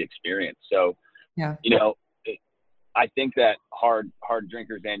going through the experience. So, you know, I think that hard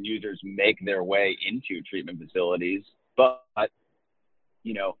drinkers and users make their way into treatment facilities, but,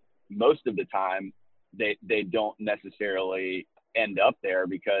 you know, most of the time they don't necessarily end up there,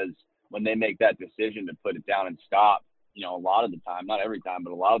 because when they make that decision to put it down and stop, you know, a lot of the time, not every time,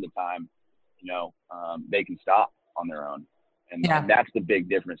 but a lot of the time, you know, they can stop on their own. And that's the big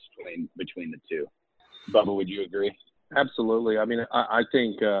difference between the two. Bubba, would you agree? Absolutely. I mean, I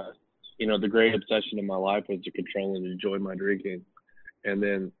think, you know, the great obsession of my life was to control and enjoy my drinking. And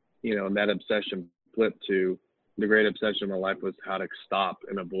then, you know, that obsession flipped to the great obsession of my life was how to stop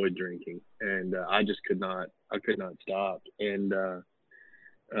and avoid drinking. And I could not stop. And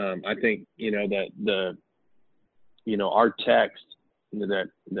I think, you know, that you know, our text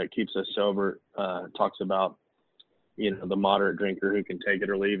that keeps us sober talks about, you know, the moderate drinker who can take it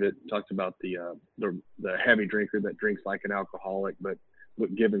or leave it. Talks about the heavy drinker that drinks like an alcoholic, but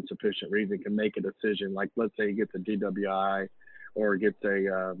given sufficient reason can make a decision. Like, let's say he gets a DWI or gets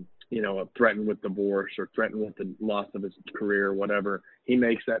a threatened with divorce or threatened with the loss of his career or whatever. He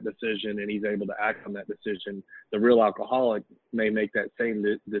makes that decision and he's able to act on that decision. The real alcoholic may make that same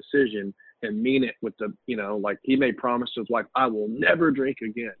decision and mean it with the, you know, like he may promise to his wife, I will never drink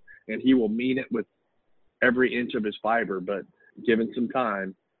again. And he will mean it with every inch of his fiber, but given some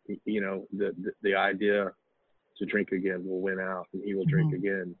time, you know, the idea to drink again will win out and he will drink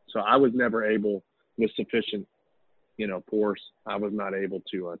again. So I was never able, with sufficient, you know, force, I was not able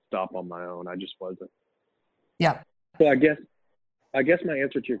to stop on my own. I just wasn't. Yeah. So I guess my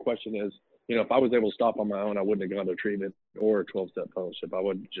answer to your question is, you know, if I was able to stop on my own, I wouldn't have gone to treatment or a 12-step fellowship. I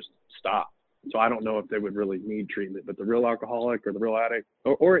would just stop. So I don't know if they would really need treatment, but the real alcoholic or the real addict,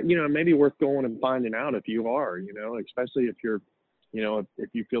 or you know, maybe worth going and finding out if you are, you know, especially if you're, you know, if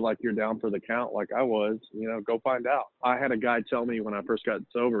you feel like you're down for the count like I was, you know, go find out. I had a guy tell me when I first got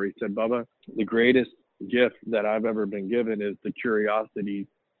sober, he said, Bubba, the greatest gift that I've ever been given is the curiosity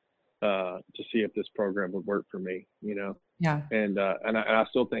to see if this program would work for me, you know? Yeah. And I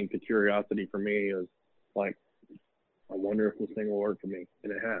still think the curiosity for me is like, I wonder if this thing will work for me.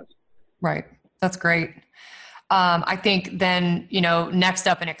 And it has. Right. That's great. I think then, you know, next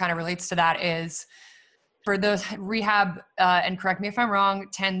up, and it kind of relates to that, is for those rehab, and correct me if I'm wrong,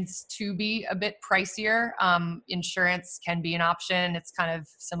 tends to be a bit pricier. Insurance can be an option. It's kind of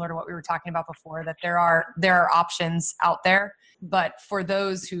similar to what we were talking about before, that there are options out there. But for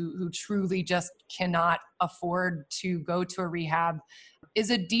those who truly just cannot afford to go to a rehab, is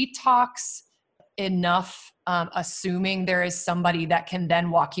a detox enough, assuming there is somebody that can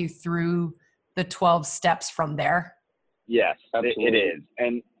then walk you through the 12 steps from there? Yes, it is.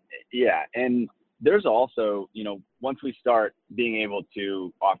 And yeah, and there's also, you know, once we start being able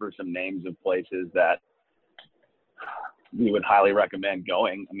to offer some names of places that we would highly recommend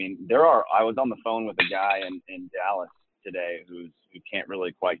going. I mean, I was on the phone with a guy in Dallas today who can't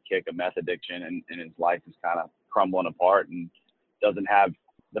really quite kick a meth addiction, and his life is kind of crumbling apart and doesn't have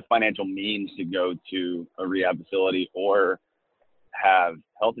the financial means to go to a rehab facility or have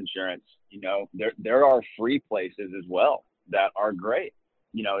health insurance. You know, there are free places as well that are great.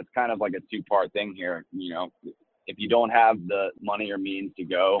 You know, it's kind of like a two-part thing here. You know, if you don't have the money or means to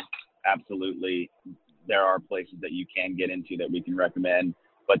go, absolutely, there are places that you can get into that we can recommend.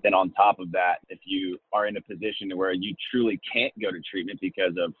 But then on top of that, if you are in a position where you truly can't go to treatment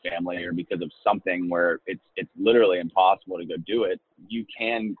because of family or because of something where it's literally impossible to go do it, you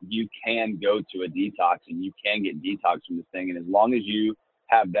can go to a detox and you can get detox from this thing. And as long as you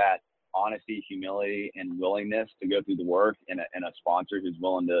have that honesty, humility, and willingness to go through the work, and a sponsor who's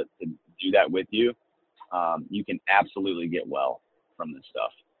willing to do that with you, you can absolutely get well from this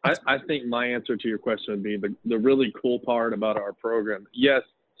stuff. I think my answer to your question would be the really cool part about our program. Yes.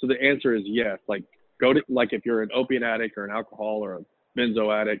 So the answer is yes. Like if you're an opiate addict or an alcohol or a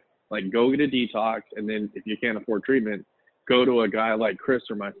benzo addict, like go get a detox. And then if you can't afford treatment, go to a guy like Chris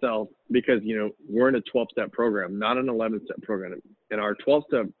or myself, because, you know, we're in a 12-step program, not an 11-step program. And our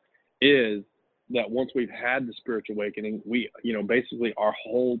 12-step is that once we've had the spiritual awakening, we, you know, basically our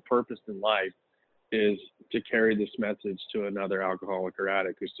whole purpose in life is to carry this message to another alcoholic or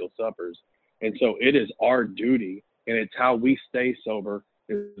addict who still suffers. And so it is our duty, and it's how we stay sober,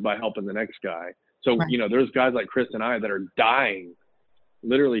 is by helping the next guy. So, Right. You know, there's guys like Chris and I that are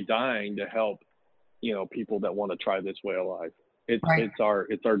literally dying to help, you know, people that want to try this way of life. It's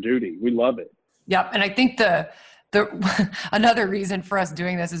our duty. We love it. Yep. And I think the another reason for us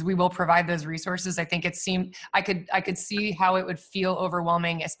doing this is we will provide those resources. I think I could see how it would feel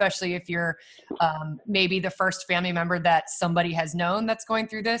overwhelming, especially if you're maybe the first family member that somebody has known that's going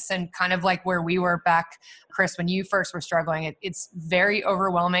through this, and kind of like where we were back, Chris, when you first were struggling. It's very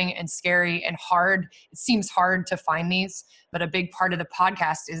overwhelming and scary and hard. It seems hard to find these, but a big part of the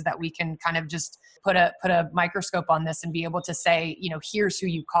podcast is that we can kind of just put a microscope on this and be able to say, you know, here's who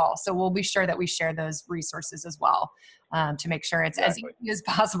you call. So we'll be sure that we share those resources as well, to make sure it's as easy as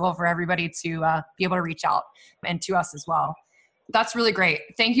possible for everybody to be able to reach out, and to us as well. That's really great.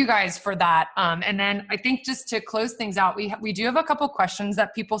 Thank you guys for that. And then I think just to close things out, we do have a couple questions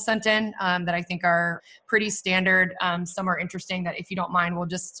that people sent in that I think are pretty standard. Some are interesting that, if you don't mind, we'll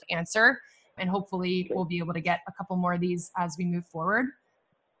just answer, and hopefully we'll be able to get a couple more of these as we move forward.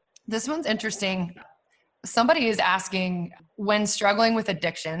 This one's interesting. Somebody is asking, when struggling with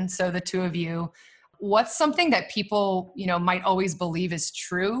addiction, so the two of you, what's something that people, you know, might always believe is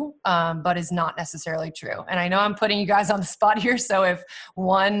true, but is not necessarily true? And I know I'm putting you guys on the spot here. So if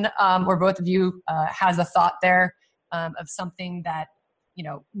one or both of you has a thought there of something that, you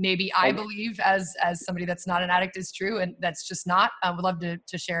know, maybe I believe as somebody that's not an addict is true, and that's just not, I would love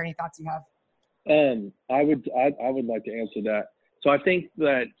to share any thoughts you have. I would like to answer that. So I think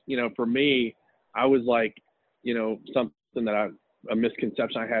that, you know, for me, I was like, you know, something that a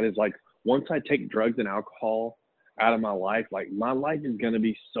misconception I had is like, once I take drugs and alcohol out of my life, like my life is going to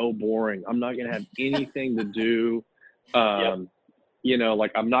be so boring. I'm not going to have anything to do. You know,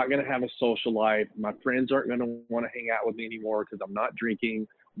 like I'm not going to have a social life. My friends aren't going to want to hang out with me anymore because I'm not drinking.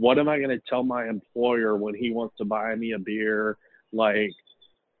 What am I going to tell my employer when he wants to buy me a beer? Like,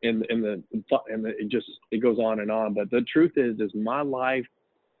 and it goes on and on. But the truth is my life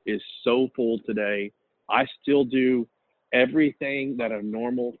is so full today. I still do everything that a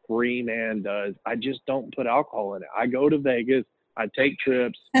normal free man does. I just don't put alcohol in it. I go to Vegas I take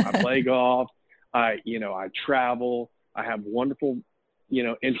trips, I play golf, I travel, I have wonderful,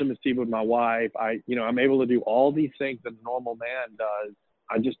 intimacy with my wife. I'm able to do all these things that a normal man does.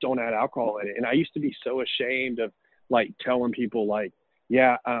 I just don't add alcohol in it. And I used to be so ashamed of like telling people like,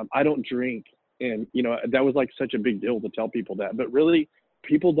 yeah, I don't drink. And, that was like such a big deal to tell people that, but really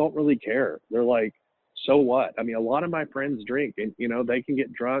people don't really care. They're like, so what? I mean, a lot of my friends drink and, they can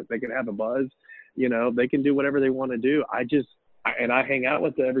get drunk, they can have a buzz, they can do whatever they want to do. I hang out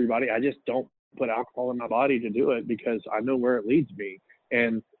with everybody. I just don't put alcohol in my body to do it because I know where it leads me.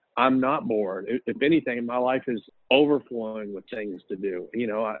 And I'm not bored. If anything, my life is overflowing with things to do.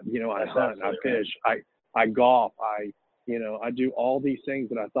 I hunt, I fish, I golf, I do all these things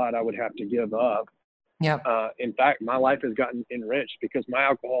that I thought I would have to give up. Yep. In fact, my life has gotten enriched because my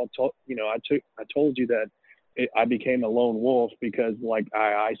alcohol, I told you that I became a lone wolf because like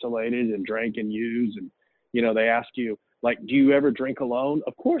I isolated and drank and used. And, they ask you like, do you ever drink alone?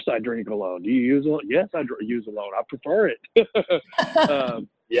 Of course I drink alone. Do you use alone? Yes, I use alone. I prefer it.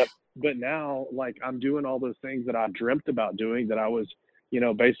 Yep. But now like I'm doing all those things that I dreamt about doing that I was,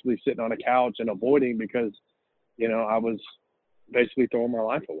 basically sitting on a couch and avoiding because, I was basically throwing my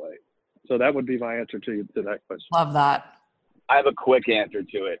life away. So that would be my answer to that question. Love that. I have a quick answer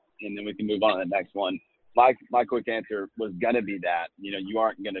to it, and then we can move on to the next one. My quick answer was going to be that, you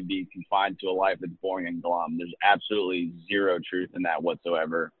aren't going to be confined to a life that's boring and glum. There's absolutely zero truth in that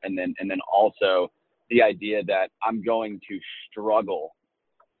whatsoever. And then also the idea that I'm going to struggle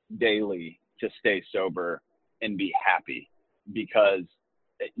daily to stay sober and be happy because,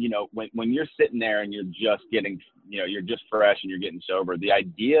 when you're sitting there and you're just getting, you're just fresh and you're getting sober, the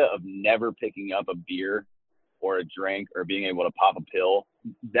idea of never picking up a beer or a drink or being able to pop a pill,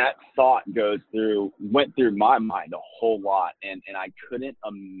 that thought went through my mind a whole lot. And I couldn't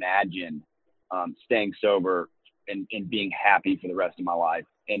imagine staying sober and being happy for the rest of my life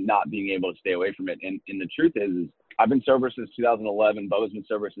and not being able to stay away from it. And the truth is I've been sober since 2011. Bubba's been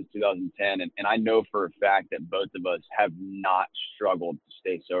sober since 2010. And I know for a fact that both of us have not struggled to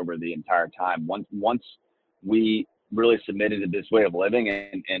stay sober the entire time. Once we really submitted to this way of living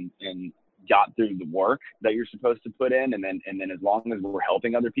and got through the work that you're supposed to put in. And then as long as we're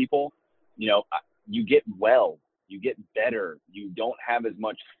helping other people, you get well, you get better. You don't have as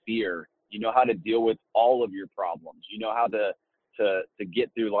much fear. You know how to deal with all of your problems. You know how to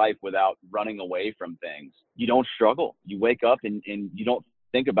get through life without running away from things. You don't struggle. You wake up and you don't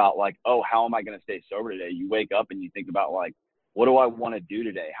think about like, oh, how am I going to stay sober today? You wake up and you think about like, what do I want to do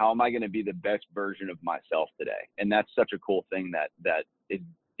today? How am I going to be the best version of myself today? And that's such a cool thing that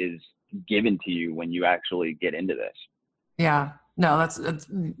is given to you when you actually get into this. Yeah, no, that's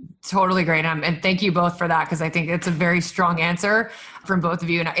totally great. And thank you both for that, because I think it's a very strong answer from both of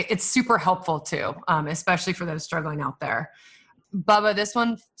you. And it's super helpful too, especially for those struggling out there. Bubba, this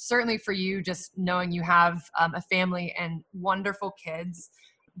one certainly for you, just knowing you have a family and wonderful kids.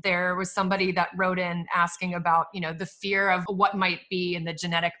 There was somebody that wrote in asking about, the fear of what might be in the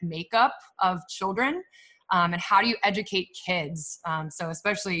genetic makeup of children. And how do you educate kids? So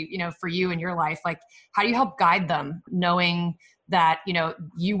especially, for you in your life, like how do you help guide them knowing that,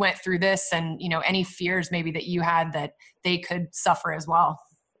 you went through this and, any fears maybe that you had that they could suffer as well?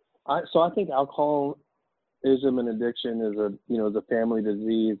 So I think alcoholism and addiction is a family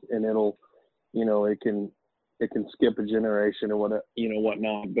disease, and it'll, it can skip a generation or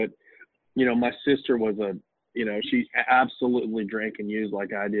whatnot. But, my sister was she absolutely drank and used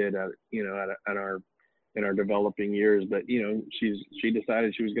like I did, in our developing years. But, she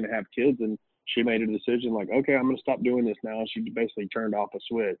decided she was going to have kids, and she made a decision like, okay, I'm going to stop doing this now. She basically turned off a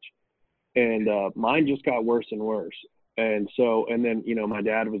switch, and mine just got worse and worse. And then, my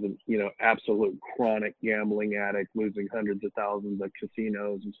dad was absolute chronic gambling addict, losing hundreds of thousands at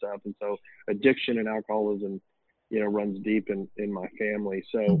casinos and stuff. And so addiction and alcoholism, runs deep in my family.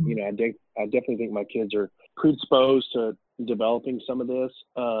 So, I definitely think my kids are predisposed to developing some of this.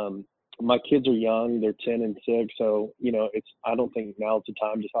 My kids are young, they're 10 and 6. So, I don't think now's the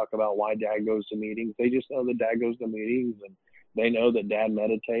time to talk about why dad goes to meetings. They just know that dad goes to meetings, and they know that dad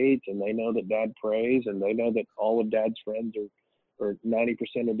meditates, and they know that dad prays, and they know that all of dad's friends or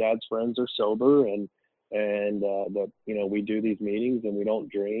 90% of dad's friends are sober, and that, we do these meetings and we don't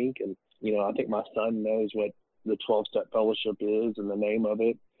drink. And, I think my son knows what the 12-step fellowship is and the name of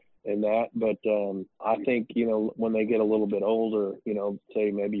it and that. But I think, when they get a little bit older, say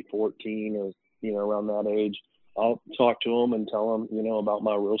maybe 14 or, around that age, I'll talk to them and tell them, about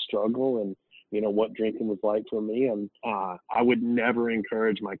my real struggle and, what drinking was like for me. And I would never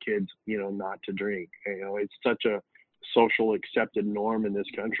encourage my kids, not to drink. It's such a social accepted norm in this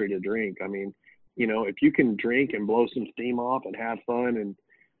country to drink. I mean, you know, if you can drink and blow some steam off and have fun and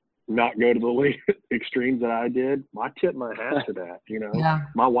not go to the extremes that I did, I tip my hat to that. You know, Yeah.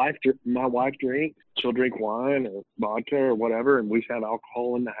 my wife drinks, she'll drink wine or vodka or whatever, and we have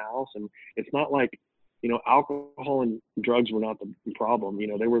alcohol in the house. And it's not like, you know, alcohol and drugs were not the problem. You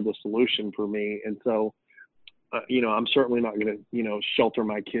know, they were the solution for me. And so, you know, I'm certainly not going to, you know, shelter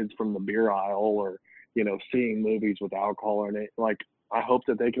my kids from the beer aisle or, you know, seeing movies with alcohol in it. Like, I hope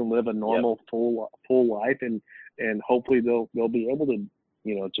that they can live a normal, full life, and hopefully they'll be able to,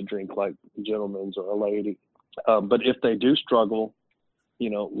 you know, to drink like gentlemen's or a lady. But if they do struggle, you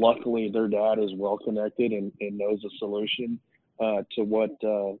know, luckily their dad is well connected and knows a solution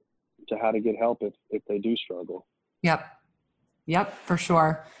to how to get help if they do struggle. Yep, for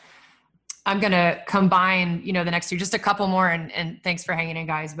sure. I'm going to combine, you know, the next two, just a couple more, and thanks for hanging in,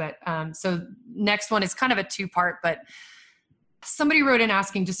 guys. But so next one is kind of a two-part, but somebody wrote in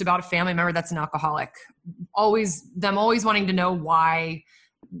asking just about a family member that's an alcoholic, always wanting to know why,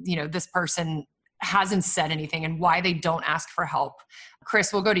 you know, this person hasn't said anything and why they don't ask for help.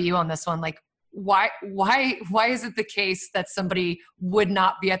 Chris, we'll go to you on this one. Like, why is it the case that somebody would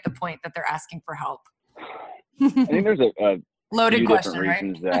not be at the point that they're asking for help? I think there's a loaded few question, different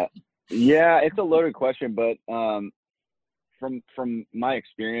reasons right? Yeah, it's a loaded question, but from my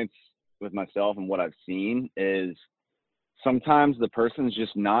experience with myself and what I've seen is sometimes the person's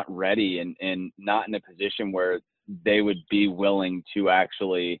just not ready and not in a position where they would be willing to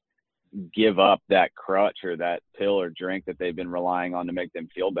actually give up that crutch or that pill or drink that they've been relying on to make them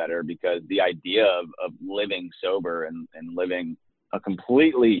feel better, because the idea of living sober and living a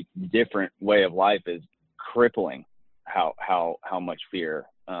completely different way of life is crippling how much fear,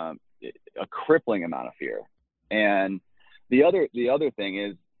 a crippling amount of fear. And the other thing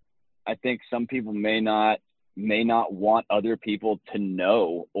is, I think some people may not want other people to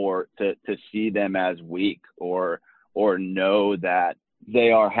know or to see them as weak or know that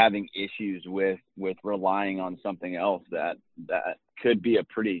they are having issues with relying on something else that could be a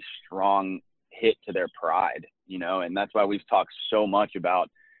pretty strong hit to their pride, you know. And that's why we've talked so much about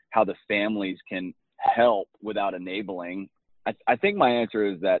how the families can help without enabling. I think my answer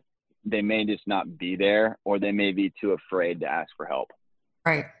is that they may just not be there, or they may be too afraid to ask for help.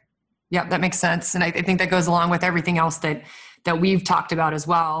 Right. Yeah, that makes sense. And I think that goes along with everything else that we've talked about as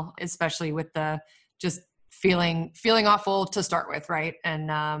well, especially with the just feeling awful to start with. Right.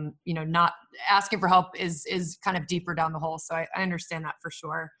 And, you know, not asking for help is kind of deeper down the hole. So I understand that for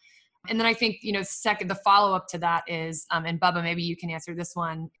sure. And then I think, you know, second, the follow-up to that is, and Bubba, maybe you can answer this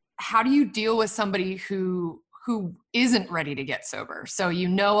one. How do you deal with somebody who isn't ready to get sober? So, you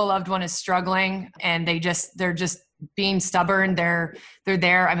know, a loved one is struggling and they're just being stubborn. They're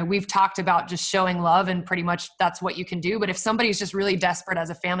there. I mean, we've talked about just showing love, and pretty much that's what you can do. But if somebody's just really desperate as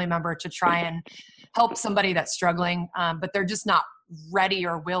a family member to try and help somebody that's struggling, but they're just not ready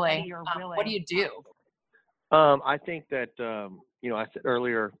or willing, what do you do? I think that, you know, I said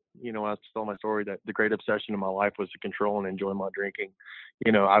earlier, you know, I was telling my story that the great obsession of my life was to control and enjoy my drinking.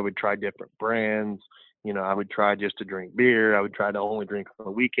 You know, I would try different brands. You know, I would try just to drink beer. I would try to only drink on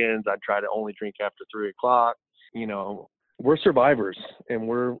the weekends. I'd try to only drink after 3:00. You know, we're survivors, and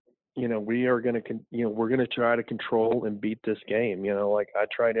we are going to, you know, we're going to try to control and beat this game. You know, like I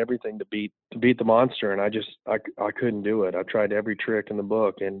tried everything to beat the monster, and I couldn't do it. I tried every trick in the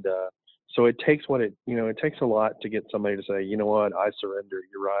book. And, so it takes it takes a lot to get somebody to say, you know what, I surrender.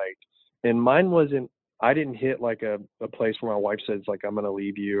 You're right. And mine I didn't hit like a place where my wife says like, I'm going to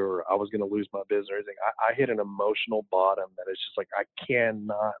leave you, or I was going to lose my business or anything. I hit an emotional bottom that it's just like, I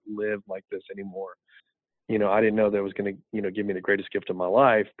cannot live like this anymore. You know, I didn't know that was going to, you know, give me the greatest gift of my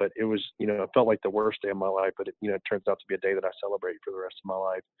life, but it was, you know, it felt like the worst day of my life, but it, you know, it turns out to be a day that I celebrate for the rest of my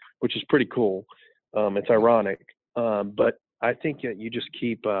life, which is pretty cool. It's ironic. But I think you just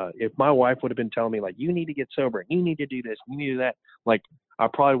keep, if my wife would have been telling me like, you need to get sober, you need to do this, you need to do that, like I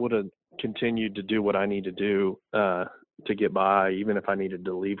probably would have continued to do what I need to do to get by, even if I needed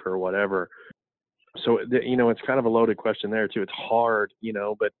to leave her or whatever. So, you know, it's kind of a loaded question there too. It's hard, you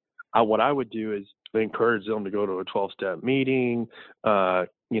know, but what I would do is encourage them to go to a 12-step meeting,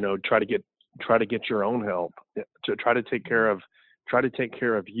 you know, try to get your own help, to try to take care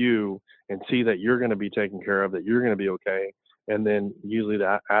of you and see that you're going to be taken care of, that you're going to be okay. And then usually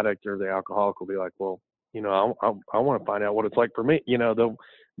the addict or the alcoholic will be like, well, you know, I want to find out what it's like for me. You know,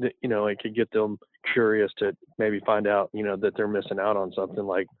 you know, it could get them curious to maybe find out, you know, that they're missing out on something.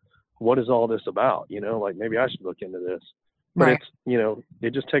 Like, what is all this about? You know, like maybe I should look into this. But Right. It's, you know,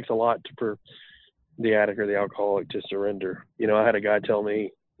 it just takes a lot for the addict or the alcoholic to surrender. You know, I had a guy tell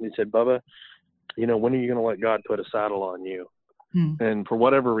me, he said, Bubba, you know, when are you going to let God put a saddle on you? And for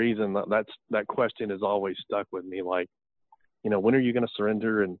whatever reason, that question has always stuck with me. Like, when are you going to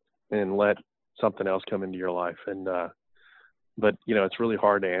surrender and let something else come into your life? And, but, it's really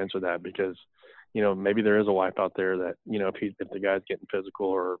hard to answer that because, maybe there is a wife out there that, if the guy's getting physical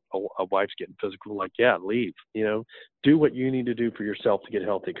or a wife's getting physical, like, yeah, leave, do what you need to do for yourself to get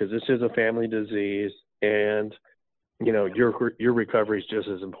healthy. Cause this is a family disease and, your recovery is just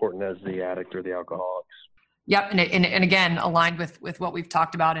as important as the addict or the alcoholics. Yep. And again, aligned with what we've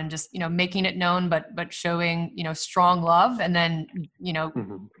talked about and just, making it known, but showing, strong love and then,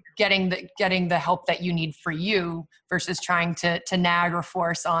 getting the help that you need for you versus trying to nag or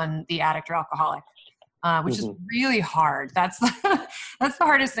force on the addict or alcoholic, which is really hard. That's that's the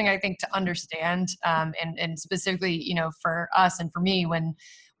hardest thing I think to understand. And specifically, for us and for me, when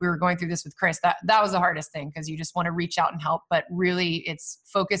we were going through this with Chris, that was the hardest thing because you just want to reach out and help, but really it's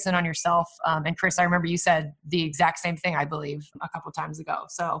focusing on yourself. And Chris, I remember you said the exact same thing, I believe, a couple of times ago.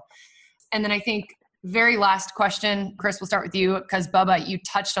 So, and then I think very last question, Chris, we'll start with you because Bubba, you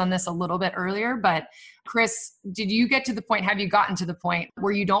touched on this a little bit earlier, but Chris, have you gotten to the point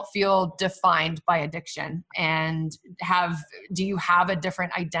where you don't feel defined by addiction and do you have a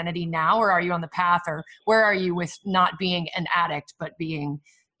different identity now or are you on the path or where are you with not being an addict, but being,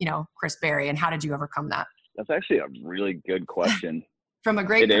 Chris Berry, and how did you overcome that? That's actually a really good question. From a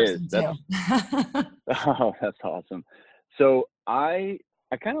great person too. Oh, that's awesome. So I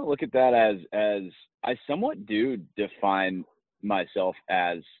kind of look at that as I somewhat do define myself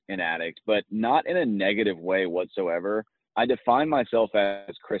as an addict, but not in a negative way whatsoever. I define myself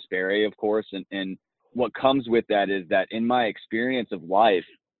as Chris Berry, of course, and what comes with that is that in my experience of life,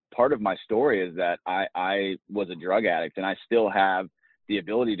 part of my story is that I was a drug addict and I still have the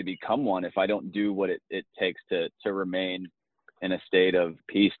ability to become one if I don't do what it takes to remain in a state of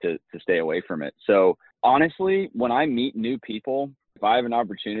peace to stay away from it. So honestly, when I meet new people, if I have an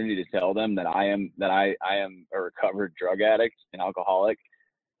opportunity to tell them that I am a recovered drug addict and alcoholic,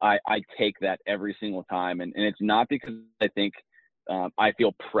 I take that every single time. And it's not because I think I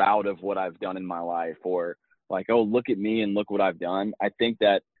feel proud of what I've done in my life or like, oh, look at me and look what I've done. I think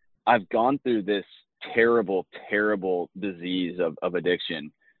that I've gone through this terrible, terrible disease of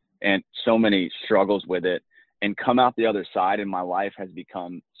addiction and so many struggles with it and come out the other side. And my life has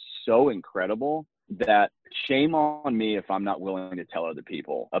become so incredible that shame on me if I'm not willing to tell other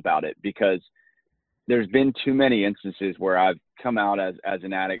people about it, because there's been too many instances where I've come out as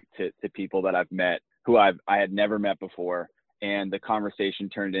an addict to people that I've met who I had never met before. And the conversation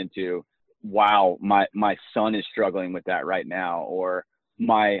turned into, wow, my son is struggling with that right now, or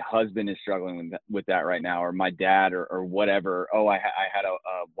my husband is struggling with that right now, or my dad or whatever. Oh, I had a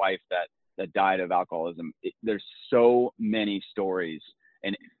wife that died of alcoholism. There's so many stories.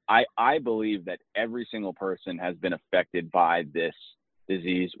 And I believe that every single person has been affected by this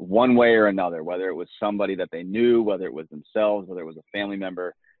disease one way or another, whether it was somebody that they knew, whether it was themselves, whether it was a family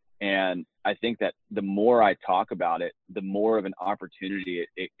member. And I think that the more I talk about it, the more of an opportunity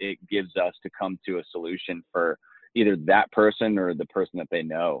it gives us to come to a solution for either that person or the person that they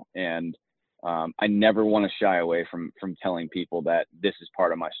know. And I never want to shy away from telling people that this is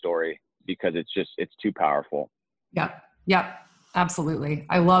part of my story because it's too powerful. Yep. Absolutely.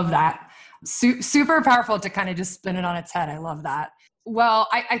 I love that. Super powerful to kind of just spin it on its head. I love that. Well,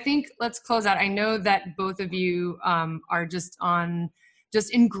 I think let's close out. I know that both of you are just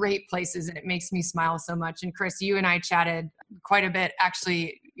in great places and it makes me smile so much. And Chris, you and I chatted quite a bit,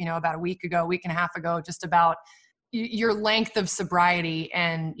 actually, about a week and a half ago, just about your length of sobriety.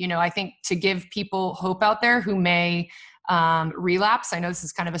 And, I think to give people hope out there who may relapse. I know this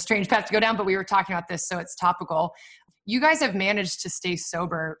is kind of a strange path to go down, but we were talking about this, so it's topical. You guys have managed to stay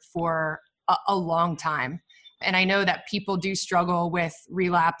sober for a long time. And I know that people do struggle with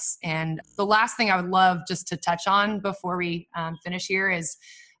relapse. And the last thing I would love just to touch on before we finish here is,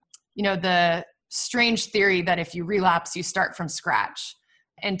 the strange theory that if you relapse, you start from scratch.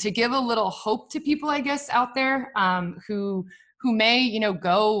 And to give a little hope to people, I guess, out there who may,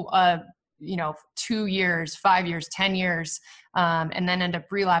 go 2 years, 5 years, 10 years, and then end up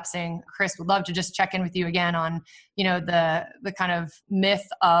relapsing. Chris, would love to just check in with you again on, the kind of myth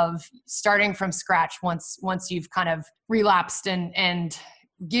of starting from scratch once you've kind of relapsed and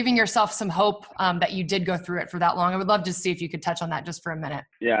giving yourself some hope that you did go through it for that long. I would love to see if you could touch on that just for a minute.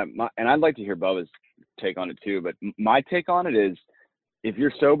 Yeah. And I'd like to hear Bubba's take on it too, but my take on it is if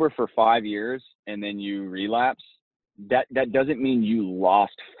you're sober for 5 years and then you relapse, that doesn't mean you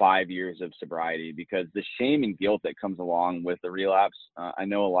lost 5 years of sobriety, because the shame and guilt that comes along with the relapse, I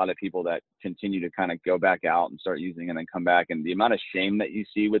know a lot of people that continue to kind of go back out and start using and then come back, and the amount of shame that you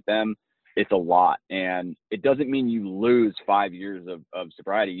see with them it's a lot. And it doesn't mean you lose 5 years of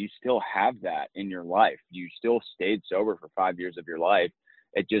sobriety. You still have that in your life. You still stayed sober for 5 years of your life.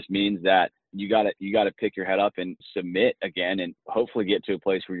 It just means that you gotta pick your head up and submit again, and hopefully get to a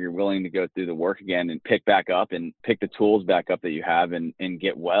place where you're willing to go through the work again and pick back up and pick the tools back up that you have and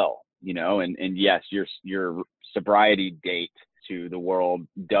get well, you know. And yes, your sobriety date to the world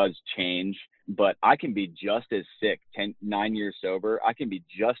does change, but I can be just as sick 9 years sober. I can be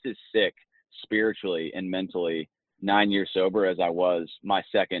just as sick spiritually and mentally 9 years sober as I was my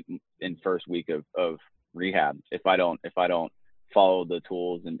second and first week of rehab if I don't follow the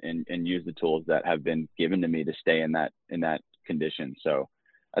tools and use the tools that have been given to me to stay in that condition. So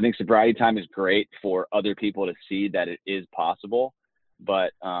I think sobriety time is great for other people to see that it is possible,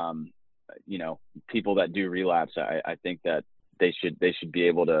 but you know, people that do relapse, I think that they should be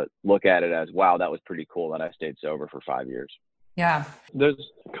able to look at it as, wow, that was pretty cool that I stayed sober for 5 years. Yeah. There's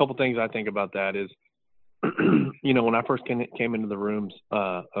a couple things I think about that is, you know, when I first came into the rooms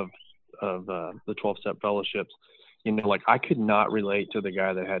of the 12-step fellowships, you know, like I could not relate to the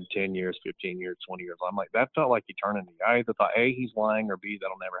guy that had 10 years, 15 years, 20 years. I'm like, that felt like eternity. I either thought, A, he's lying, or B,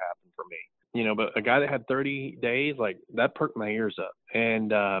 that'll never happen for me. You know, but a guy that had 30 days, like that perked my ears up.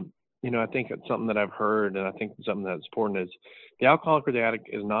 And, you know, I think it's something that I've heard, and I think something that's important is the alcoholic or the addict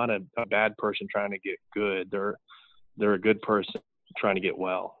is not a bad person trying to get good. They're a good person trying to get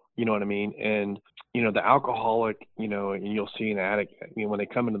well. You know what I mean? And, you know, the alcoholic, you know, and you'll see an addict, you know, when they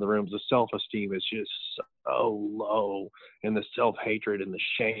come into the rooms, the self-esteem is just so low, and the self-hatred and the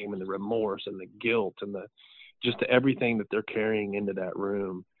shame and the remorse and the guilt and just everything that they're carrying into that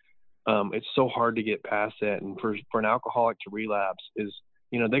room. It's so hard to get past that. And for an alcoholic to relapse is,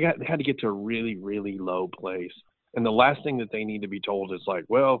 you know, they had to get to a really, really low place. And the last thing that they need to be told is like,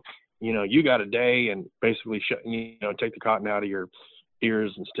 well, you know, you got a day, and basically take the cotton out of your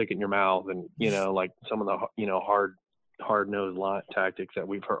ears and stick it in your mouth, and, you know, like some of the, you know, hard-nosed tactics that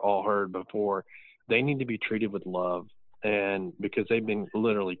we've all heard before. They need to be treated with love, and because they've been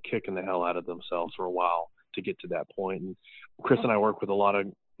literally kicking the hell out of themselves for a while to get to that point. And Chris and I work with a lot of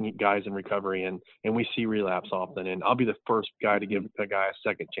guys in recovery, and we see relapse often, and I'll be the first guy to give a guy a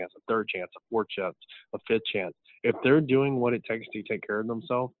second chance, a third chance, a fourth chance, a fifth chance. If they're doing what it takes to take care of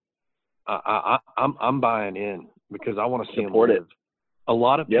themselves, I'm buying in, because I want to see them live. A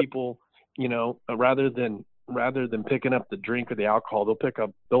lot of people, you know, rather than picking up the drink or the alcohol,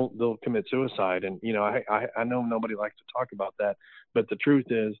 they'll commit suicide. And, you know, I know nobody likes to talk about that, but the truth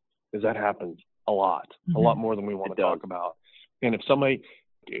is that happens a lot more than we want to talk about. And if somebody,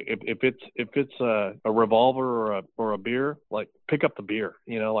 if it's a revolver or a beer, like pick up the beer,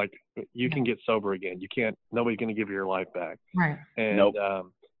 you know, like you can get sober again. Nobody's going to give you your life back. Right. And, nope.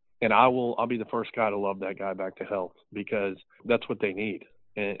 And I'll be the first guy to love that guy back to health, because that's what they need.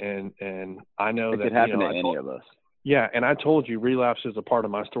 And I know that it could happen, you know, to any of us. Yeah. And I told you, relapse is a part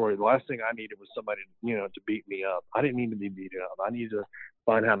of my story. The last thing I needed was somebody, you know, to beat me up. I didn't need to be beat up. I needed to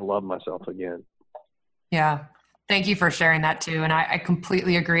find how to love myself again. Yeah. Thank you for sharing that too. And I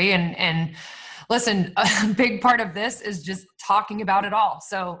completely agree. And listen, a big part of this is just talking about it all.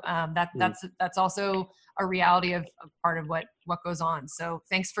 So that's also a reality of part of what goes on. So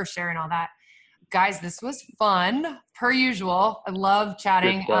thanks for sharing all that. Guys, this was fun per usual. I love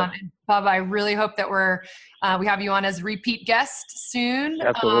chatting. Bubba, I really hope that we have you on as repeat guest soon.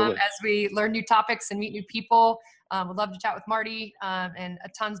 Absolutely. As we learn new topics and meet new people. Would love to chat with Marty and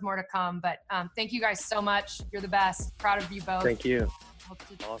tons more to come. But thank you guys so much. You're the best. Proud of you both. Thank you. Hope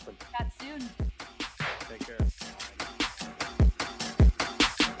to Awesome. chat soon. Take care.